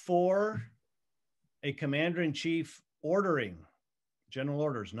 But for a commander-in-chief ordering, General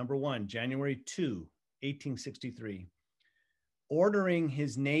Orders, number 1, January 2, 1863, ordering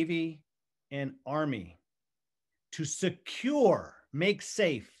his Navy and Army to secure, make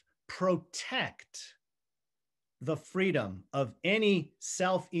safe, protect the freedom of any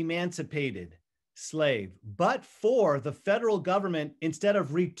self-emancipated slave, but for the federal government, instead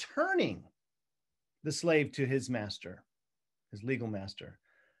of returning the slave to his master, his legal master,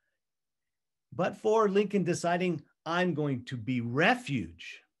 but for Lincoln deciding, I'm going to be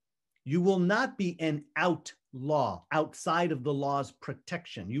refuge. You will not be an outlaw outside of the law's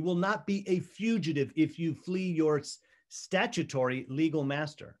protection. You will not be a fugitive if you flee your statutory legal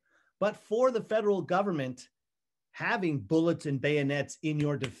master. But for the federal government having bullets and bayonets in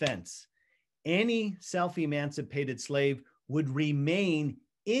your defense, any self-emancipated slave would remain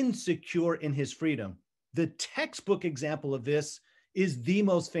insecure in his freedom. The textbook example of this is the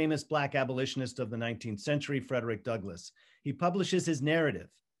most famous Black abolitionist of the 19th century, Frederick Douglass. He publishes his narrative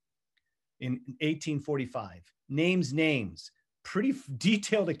in 1845, names names, pretty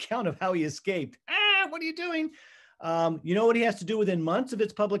detailed account of how he escaped. What are you doing? You know what he has to do within months of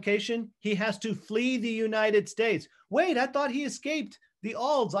its publication? He has to flee the United States. Wait, I thought he escaped the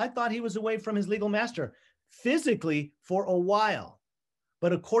Alds. I thought he was away from his legal master physically for a while.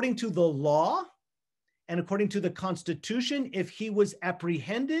 But according to the law and according to the Constitution, if he was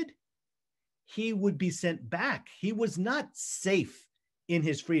apprehended, he would be sent back. He was not safe in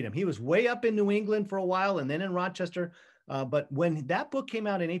his freedom. He was way up in New England for a while and then in Rochester. But when that book came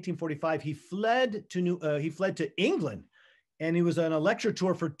out in 1845, he fled to England, and he was on a lecture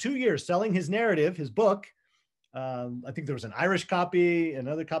tour for 2 years selling his narrative, his book. I think there was an Irish copy,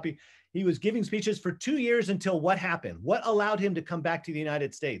 another copy. He was giving speeches for 2 years until what happened? What allowed him to come back to the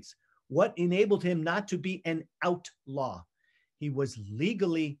United States? What enabled him not to be an outlaw? He was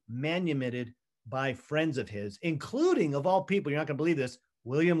legally manumitted by friends of his, including, of all people, you're not going to believe this,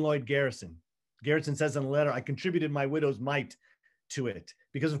 William Lloyd Garrison. Garrison says in a letter, I contributed my widow's mite to it.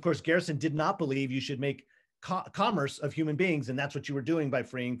 Because, of course, Garrison did not believe you should make commerce of human beings, and that's what you were doing by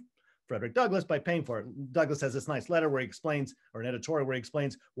freeing Frederick Douglass, by paying for it. Douglass has this nice letter where he explains, or an editorial where he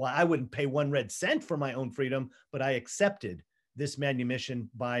explains why I wouldn't pay 1 red cent for my own freedom, but I accepted this manumission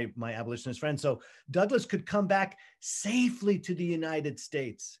by my abolitionist friends. So Douglass could come back safely to the United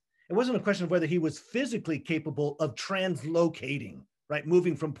States. It wasn't a question of whether he was physically capable of translocating, right?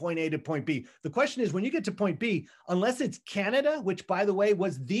 Moving from point A to point B. The question is, when you get to point B, unless it's Canada, which by the way,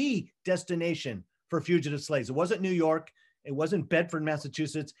 was the destination for fugitive slaves. It wasn't New York. It wasn't Bedford,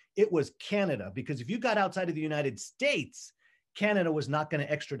 Massachusetts. It was Canada, because if you got outside of the United States, Canada was not going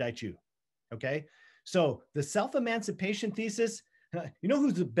to extradite you. Okay. So the self-emancipation thesis, you know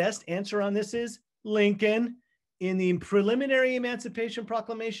who's the best answer on this is? Lincoln. In the preliminary Emancipation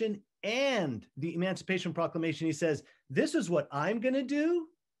Proclamation and the Emancipation Proclamation, he says, this is what I'm going to do.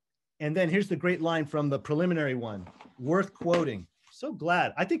 And then here's the great line from the preliminary one, worth quoting. So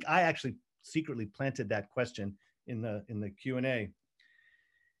glad. I think I actually secretly planted that question in the Q&A.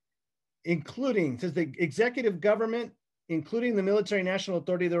 Including, says the executive government, including the military national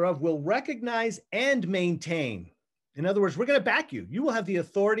authority thereof, will recognize and maintain. In other words, we're going to back you. You will have the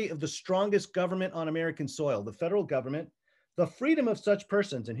authority of the strongest government on American soil, the federal government, the freedom of such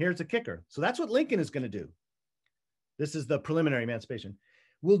persons. And here's the kicker. So that's what Lincoln is going to do. This is the preliminary emancipation.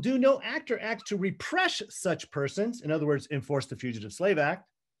 Will do no act or acts to repress such persons. In other words, enforce the Fugitive Slave Act,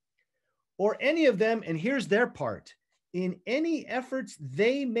 or any of them. And here's their part: in any efforts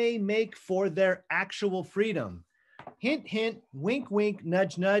they may make for their actual freedom. Hint, hint, wink, wink,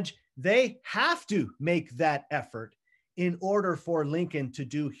 nudge, nudge. They have to make that effort in order for Lincoln to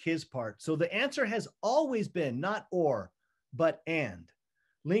do his part. So the answer has always been not or, but and.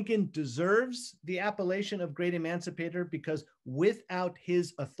 Lincoln deserves the appellation of great emancipator because without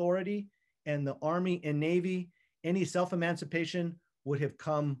his authority and the Army and Navy, any self-emancipation would have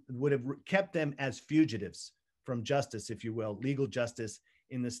kept them as fugitives from justice, if you will, legal justice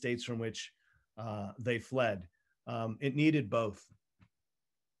in the states from which they fled. It needed both.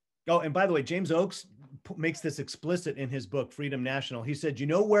 Oh, and by the way, James Oakes makes this explicit in his book, Freedom National. He said, you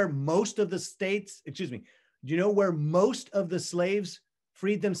know where most of the states, Do you know where most of the slaves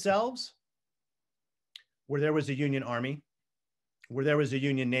freed themselves? Where there was a Union Army, where there was a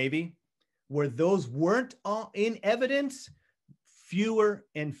Union Navy, where those weren't in evidence, fewer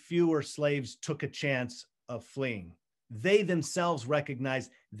and fewer slaves took a chance of fleeing. They themselves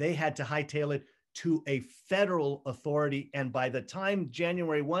recognized they had to hightail it to a federal authority. And by the time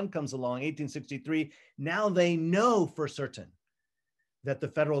January 1 comes along, 1863, now they know for certain that the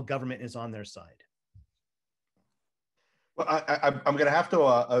federal government is on their side. Well, I'm going to have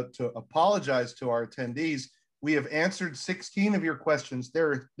to apologize to our attendees. We have answered 16 of your questions.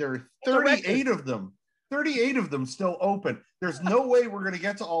 There are 38 of them. 38 of them still open. There's no way we're going to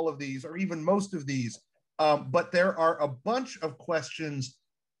get to all of these or even most of these. But there are a bunch of questions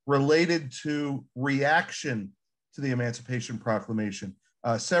related to reaction to the Emancipation Proclamation.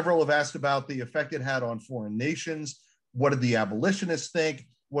 Several have asked about the effect it had on foreign nations. What did the abolitionists think?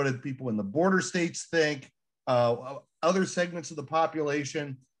 What did people in the border states think? Other segments of the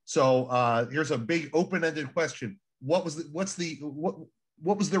population. So here's a big open-ended question. What was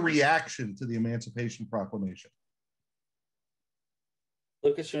the reaction to the Emancipation Proclamation?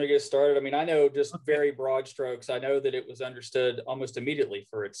 Lucas, you want to get started? I mean, I know just very broad strokes. I know that it was understood almost immediately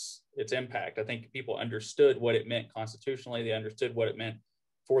for its impact. I think people understood what it meant constitutionally. They understood what it meant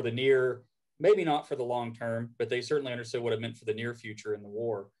for the near, maybe not for the long term, but they certainly understood what it meant for the near future in the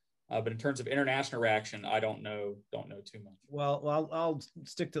war. But in terms of international reaction, I don't know too much. Well, I'll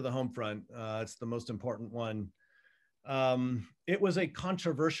stick to the home front. It's the most important one. It was a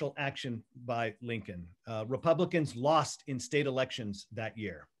controversial action by Lincoln. Republicans lost in state elections that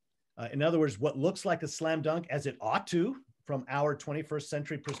year. In other words, what looks like a slam dunk, as it ought to from our 21st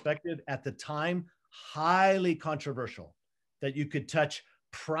century perspective, at the time, highly controversial, that you could touch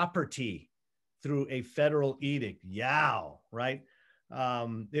property through a federal edict. Yow, right?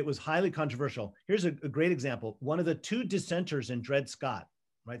 It was highly controversial. Here's a great example. One of the two dissenters in Dred Scott,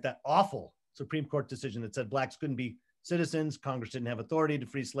 right? That awful Supreme Court decision that said blacks couldn't be citizens. Congress didn't have authority to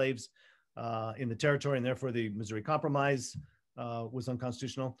free slaves in the territory, and therefore the Missouri Compromise was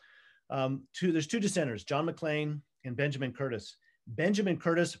unconstitutional. There's two dissenters, John McLean and Benjamin Curtis. Benjamin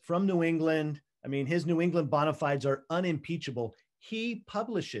Curtis from New England, I mean, his New England bona fides are unimpeachable. He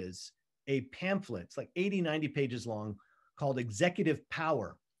publishes a pamphlet, it's like 80, 90 pages long, called Executive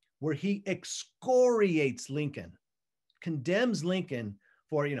Power, where he excoriates Lincoln, condemns Lincoln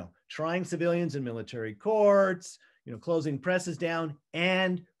for, trying civilians in military courts, closing presses down,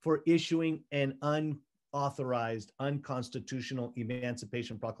 and for issuing an unauthorized, unconstitutional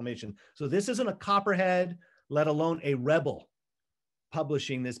Emancipation Proclamation. So this isn't a copperhead, let alone a rebel,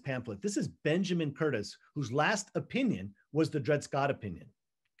 publishing this pamphlet. This is Benjamin Curtis, whose last opinion was the Dred Scott opinion,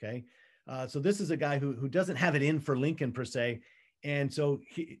 okay? So this is a guy who doesn't have it in for Lincoln per se. And so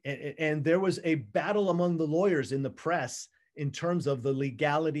there was a battle among the lawyers in the press in terms of the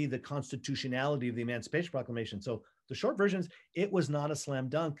legality, the constitutionality of the Emancipation Proclamation. So the short version is it was not a slam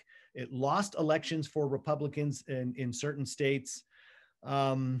dunk. It lost elections for Republicans in certain states.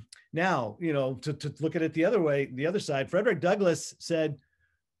 Now, to look at it the other way, the other side, Frederick Douglass said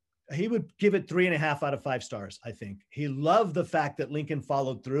he would give it 3.5 out of 5 stars, I think. He loved the fact that Lincoln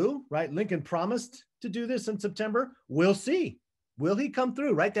followed through, right? Lincoln promised to do this in September. We'll see. Will he come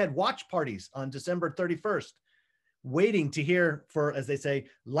through, right? They had watch parties on December 31st, waiting to hear for, as they say,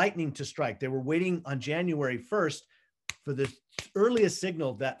 lightning to strike. They were waiting on January 1st for the earliest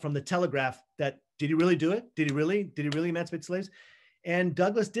signal that from the telegraph that, did he really do it? Did he really emancipate slaves? And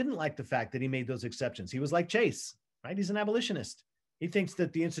Douglas didn't like the fact that he made those exceptions. He was like Chase, right? He's an abolitionist. He thinks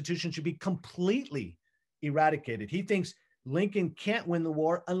that the institution should be completely eradicated. He thinks Lincoln can't win the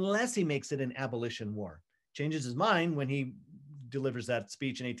war unless he makes it an abolition war. Changes his mind when he delivers that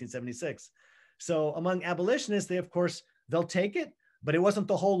speech in 1876. So among abolitionists, they, of course, they'll take it, but it wasn't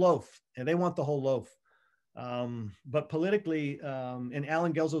the whole loaf, and they want the whole loaf. But politically, and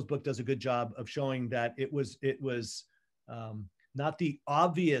Alan Gelso's book does a good job of showing that it was not the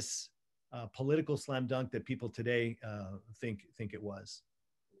obvious political slam dunk that people today think it was.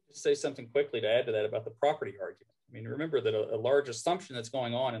 Just say something quickly to add to that about the property argument. I mean, remember that a large assumption that's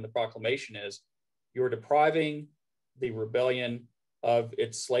going on in the proclamation is you're depriving the rebellion of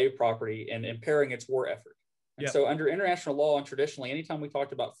its slave property and impairing its war effort. And so under international law, and traditionally, anytime we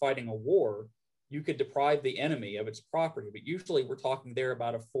talked about fighting a war, you could deprive the enemy of its property, but usually we're talking there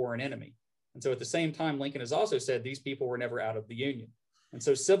about a foreign enemy. And so at the same time, Lincoln has also said these people were never out of the Union. And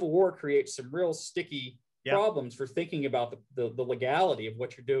so civil war creates some real sticky problems for thinking about the legality of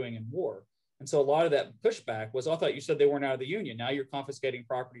what you're doing in war. And so a lot of that pushback was, I thought you said they weren't out of the Union. Now you're confiscating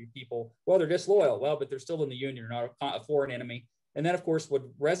property of people. Well, they're disloyal. Well, but they're still in the Union, not a foreign enemy. And then, of course, would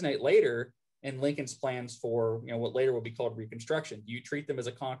resonate later in Lincoln's plans for, what later will be called Reconstruction? Do you treat them as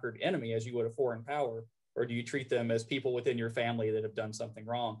a conquered enemy as you would a foreign power, or do you treat them as people within your family that have done something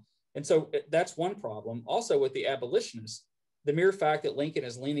wrong? And so that's one problem. Also with the abolitionists, the mere fact that Lincoln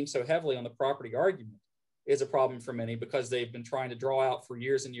is leaning so heavily on the property argument is a problem for many, because they've been trying to draw out for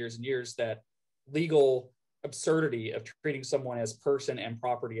years and years and years that legal absurdity of treating someone as person and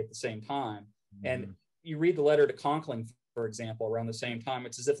property at the same time. Mm-hmm. And you read the letter to Conkling, for example, around the same time,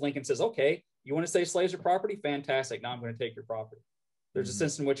 it's as if Lincoln says, okay, you want to say slaves are property? Fantastic. Now I'm going to take your property. There's a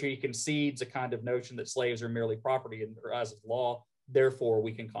sense in which he concedes a kind of notion that slaves are merely property in the eyes of law, therefore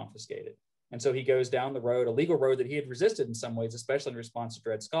we can confiscate it. And so he goes down the road, a legal road that he had resisted in some ways, especially in response to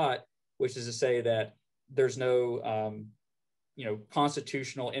Dred Scott, which is to say that there's no,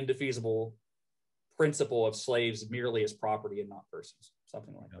 constitutional, indefeasible principle of slaves merely as property and not persons,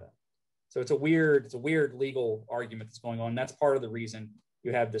 something like that. So it's a weird legal argument that's going on. And that's part of the reason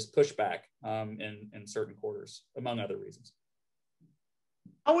you have this pushback in certain quarters, among other reasons.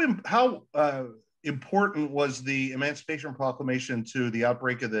 How important was the Emancipation Proclamation to the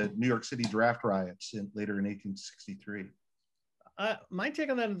outbreak of the New York City draft riots later in 1863? My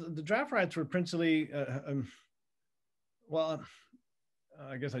take on that, the draft riots were principally, I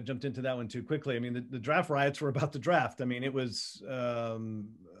guess I jumped into that one too quickly. I mean, the draft riots were about the draft. I mean, it was,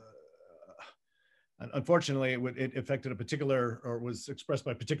 unfortunately, it affected a particular, or was expressed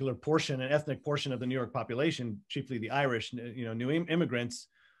by a particular portion, an ethnic portion of the New York population, chiefly the Irish, new immigrants,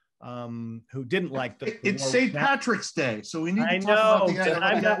 who didn't like it's St. Patrick's Day, so we need to talk about the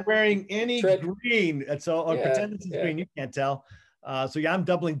I'm not wearing any green, so pretend this is green. You can't tell. So yeah, I'm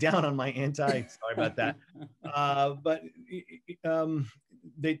doubling down on my sorry about that. But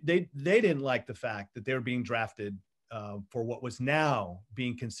they didn't like the fact that they were being drafted for what was now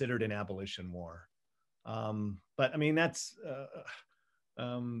being considered an abolition war. But I mean, that's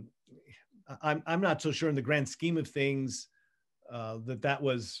I'm not so sure in the grand scheme of things that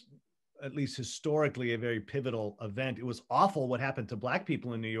was, at least historically, a very pivotal event. It was awful what happened to Black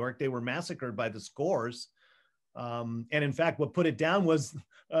people in New York. They were massacred by the scores. And in fact, what put it down was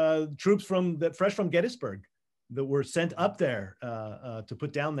troops fresh from Gettysburg that were sent up there to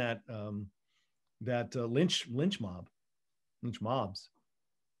put down that lynch mobs.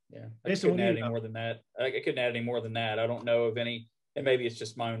 Yeah, I couldn't add any more than that. I couldn't add any more than that. I don't know of any, and maybe it's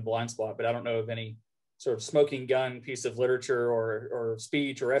just my own blind spot, but I don't know of any sort of smoking gun piece of literature or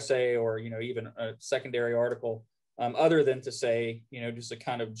speech or essay or, even a secondary article, other than to say, just a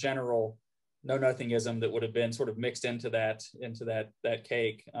kind of general know-nothingism that would have been sort of mixed into that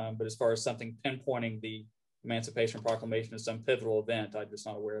cake. But as far as something pinpointing the Emancipation Proclamation as some pivotal event, I'm just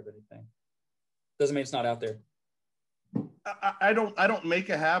not aware of anything. Doesn't mean it's not out there. I don't make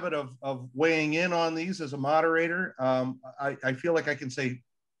a habit of weighing in on these as a moderator. I feel like I can say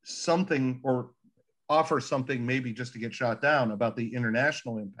something or offer something, maybe just to get shot down, about the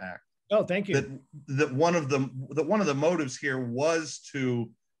international impact. Oh, thank you. That one of the motives here was to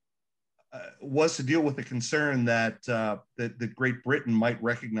deal with the concern that that Great Britain might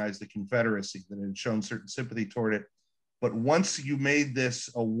recognize the Confederacy, that it had shown certain sympathy toward it. But once you made this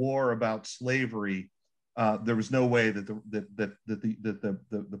a war about slavery, there was no way that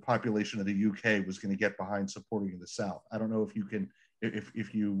the population of the UK was going to get behind supporting the South. I don't know if you can,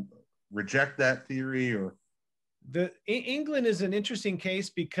 if you reject that theory or. England is an interesting case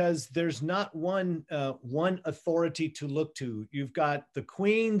because there's not one authority to look to. You've got the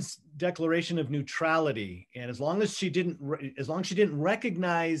Queen's Declaration of Neutrality, and as long as she didn't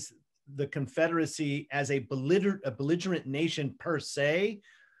recognize the Confederacy as a belligerent nation per se,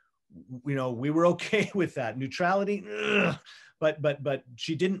 we were okay with that. Neutrality, ugh. But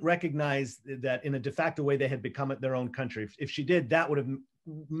she didn't recognize that in a de facto way they had become their own country. If she did, that would have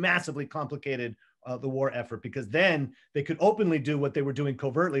massively complicated the war effort, because then they could openly do what they were doing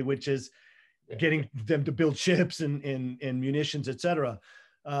covertly, which is getting them to build ships and munitions, etc.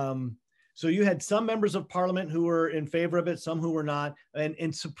 So you had some members of parliament who were in favor of it, some who were not.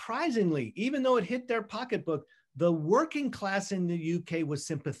 And surprisingly, even though it hit their pocketbook, the working class in the UK was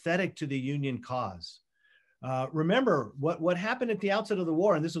sympathetic to the Union cause. Remember what happened at the outset of the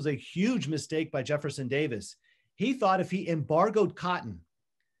war, and this was a huge mistake by Jefferson Davis. He thought if he embargoed cotton,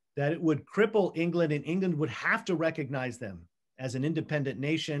 that it would cripple England, and England would have to recognize them as an independent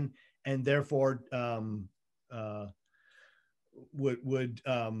nation, and therefore would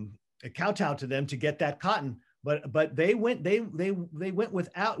kowtow to them to get that cotton. But they went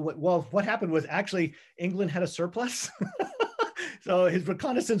without. What happened was actually England had a surplus. So his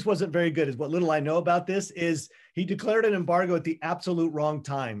reconnaissance wasn't very good. Is what little I know about this. Is he declared an embargo at the absolute wrong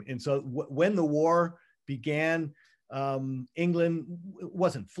time, and so when the war began, England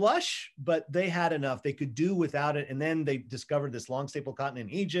wasn't flush, but they had enough. They could do without it. And then they discovered this long staple cotton in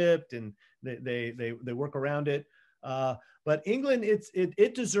Egypt, and they work around it. But England,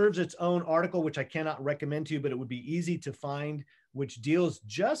 it deserves its own article, which I cannot recommend to you, but it would be easy to find, which deals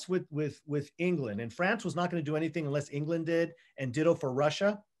just with England. And France was not going to do anything unless England did, and ditto for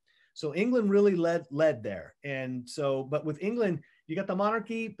Russia. So England really led there. And so, but with England, you got the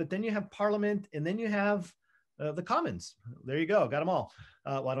monarchy, but then you have parliament, and then you have the commons. There you go, got them all.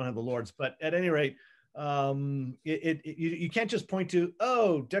 Well, I don't have the lords, but at any rate, you can't just point to,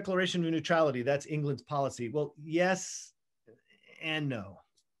 oh, Declaration of Neutrality, that's England's policy. Well, yes and no.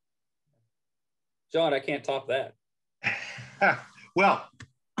 John, I can't top that. Well,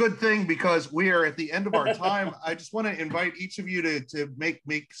 good thing, because we are at the end of our time. I just want to invite each of you to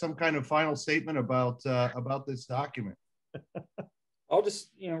make some kind of final statement about this document. I'll just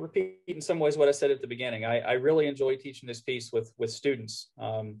repeat in some ways what I said at the beginning. I really enjoy teaching this piece with students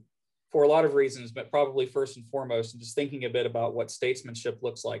for a lot of reasons, but probably first and foremost, and just thinking a bit about what statesmanship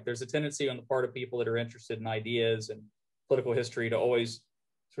looks like. There's a tendency on the part of people that are interested in ideas and political history to always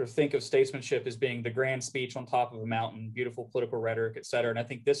sort of think of statesmanship as being the grand speech on top of a mountain, beautiful political rhetoric, et cetera. And I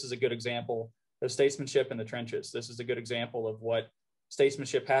think this is a good example of statesmanship in the trenches. This is a good example of what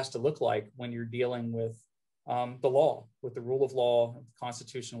statesmanship has to look like when you're dealing with the law, with the rule of law,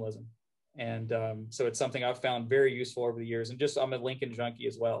 constitutionalism. And so it's something I've found very useful over the years. And just, I'm a Lincoln junkie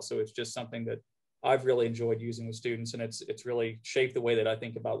as well. So it's just something that I've really enjoyed using with students. And it's really shaped the way that I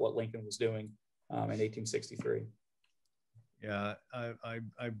think about what Lincoln was doing in 1863. Yeah,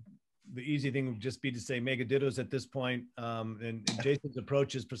 the easy thing would just be to say mega dittos at this point. And Jason's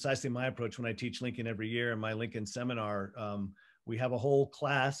approach is precisely my approach when I teach Lincoln every year in my Lincoln seminar. We have a whole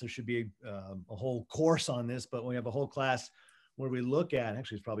class. There should be a whole course on this, but we have a whole class where we look at,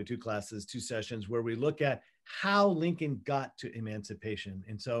 actually it's probably 2 classes, 2 sessions, where we look at how Lincoln got to emancipation.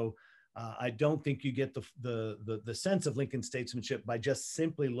 And so I don't think you get the sense of Lincoln's statesmanship by just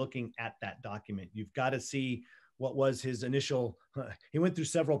simply looking at that document. You've got to see what was his initial, he went through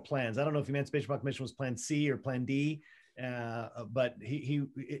several plans. I don't know if the Emancipation Proclamation was plan C or plan D, but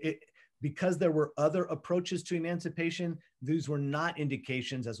because there were other approaches to emancipation, these were not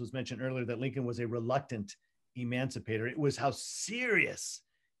indications, as was mentioned earlier, that Lincoln was a reluctant emancipator. It was how serious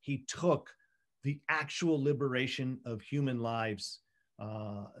he took the actual liberation of human lives,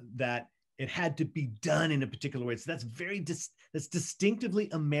 that it had to be done in a particular way. So that's that's distinctively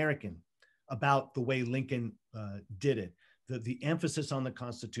American about the way Lincoln did it. The emphasis on the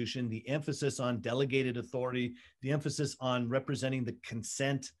Constitution, the emphasis on delegated authority, the emphasis on representing the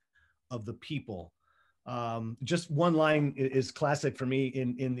consent of the people. Just one line is classic for me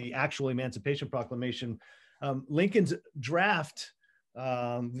in the actual Emancipation Proclamation. Lincoln's draft,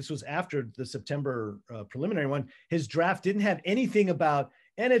 this was after the September preliminary one, his draft didn't have anything about,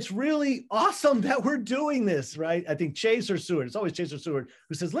 and it's really awesome that we're doing this, right? I think Chase or Seward, it's always Chase or Seward,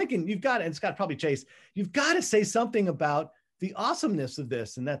 who says, Lincoln, you've got, and it's got probably Chase, you've got to say something about the awesomeness of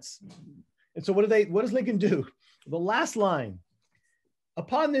this. And so what does Lincoln do? The last line,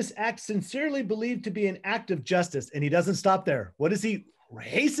 upon this act sincerely believed to be an act of justice. And he doesn't stop there. What does he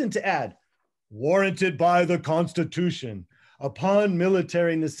hasten to add? Warranted by the Constitution, upon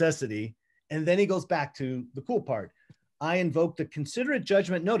military necessity. And then he goes back to the cool part. I invoke the considerate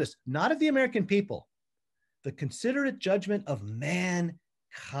judgment, notice, not of the American people, the considerate judgment of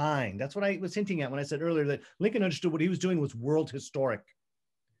mankind. That's what I was hinting at when I said earlier that Lincoln understood what he was doing was world historic.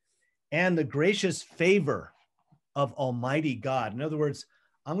 And the gracious favor of Almighty God. In other words,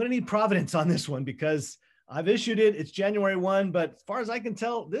 I'm going to need providence on this one because I've issued it. It's January 1, but as far as I can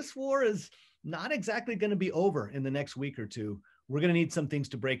tell, this war is not exactly going to be over in the next week or two. We're going to need some things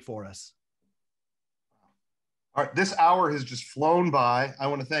to break for us. All right, this hour has just flown by. I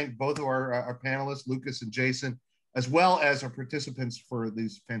want to thank both of our panelists, Lucas and Jason, as well as our participants for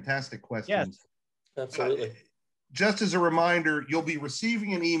these fantastic questions. Yes, absolutely. Just as a reminder, you'll be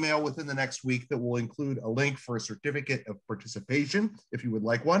receiving an email within the next week that will include a link for a certificate of participation, if you would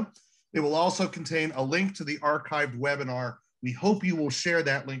like one. It will also contain a link to the archived webinar. We hope you will share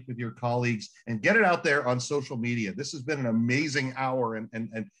that link with your colleagues and get it out there on social media. This has been an amazing hour and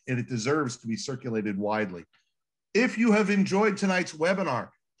it deserves to be circulated widely. If you have enjoyed tonight's webinar,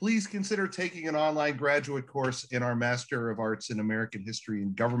 please consider taking an online graduate course in our Master of Arts in American History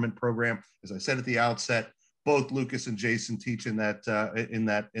and Government program. As I said at the outset, both Lucas and Jason teach in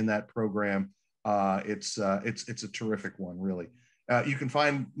that program. It's a terrific one, really. You can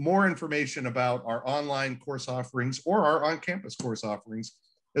find more information about our online course offerings or our on-campus course offerings,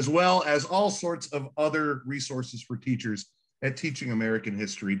 as well as all sorts of other resources for teachers at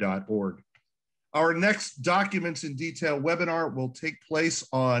teachingamericanhistory.org. Our next Documents in Detail webinar will take place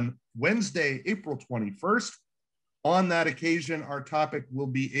on Wednesday, April 21st. On that occasion, our topic will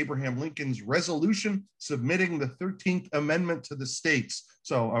be Abraham Lincoln's resolution submitting the 13th Amendment to the states.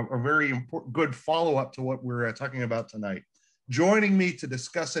 So a very important, good follow-up to what we're talking about tonight. Joining me to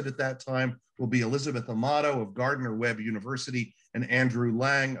discuss it at that time will be Elizabeth Amato of Gardner-Webb University and Andrew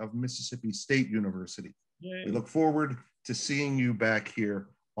Lang of Mississippi State University. Yay. We look forward to seeing you back here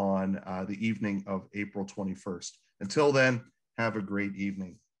on the evening of April 21st. Until then, have a great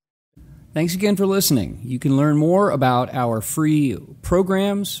evening. Thanks again for listening. You can learn more about our free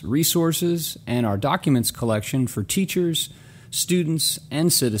programs, resources, and our documents collection for teachers, students,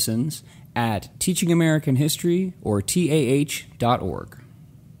 and citizens at Teaching American History or TAH.org.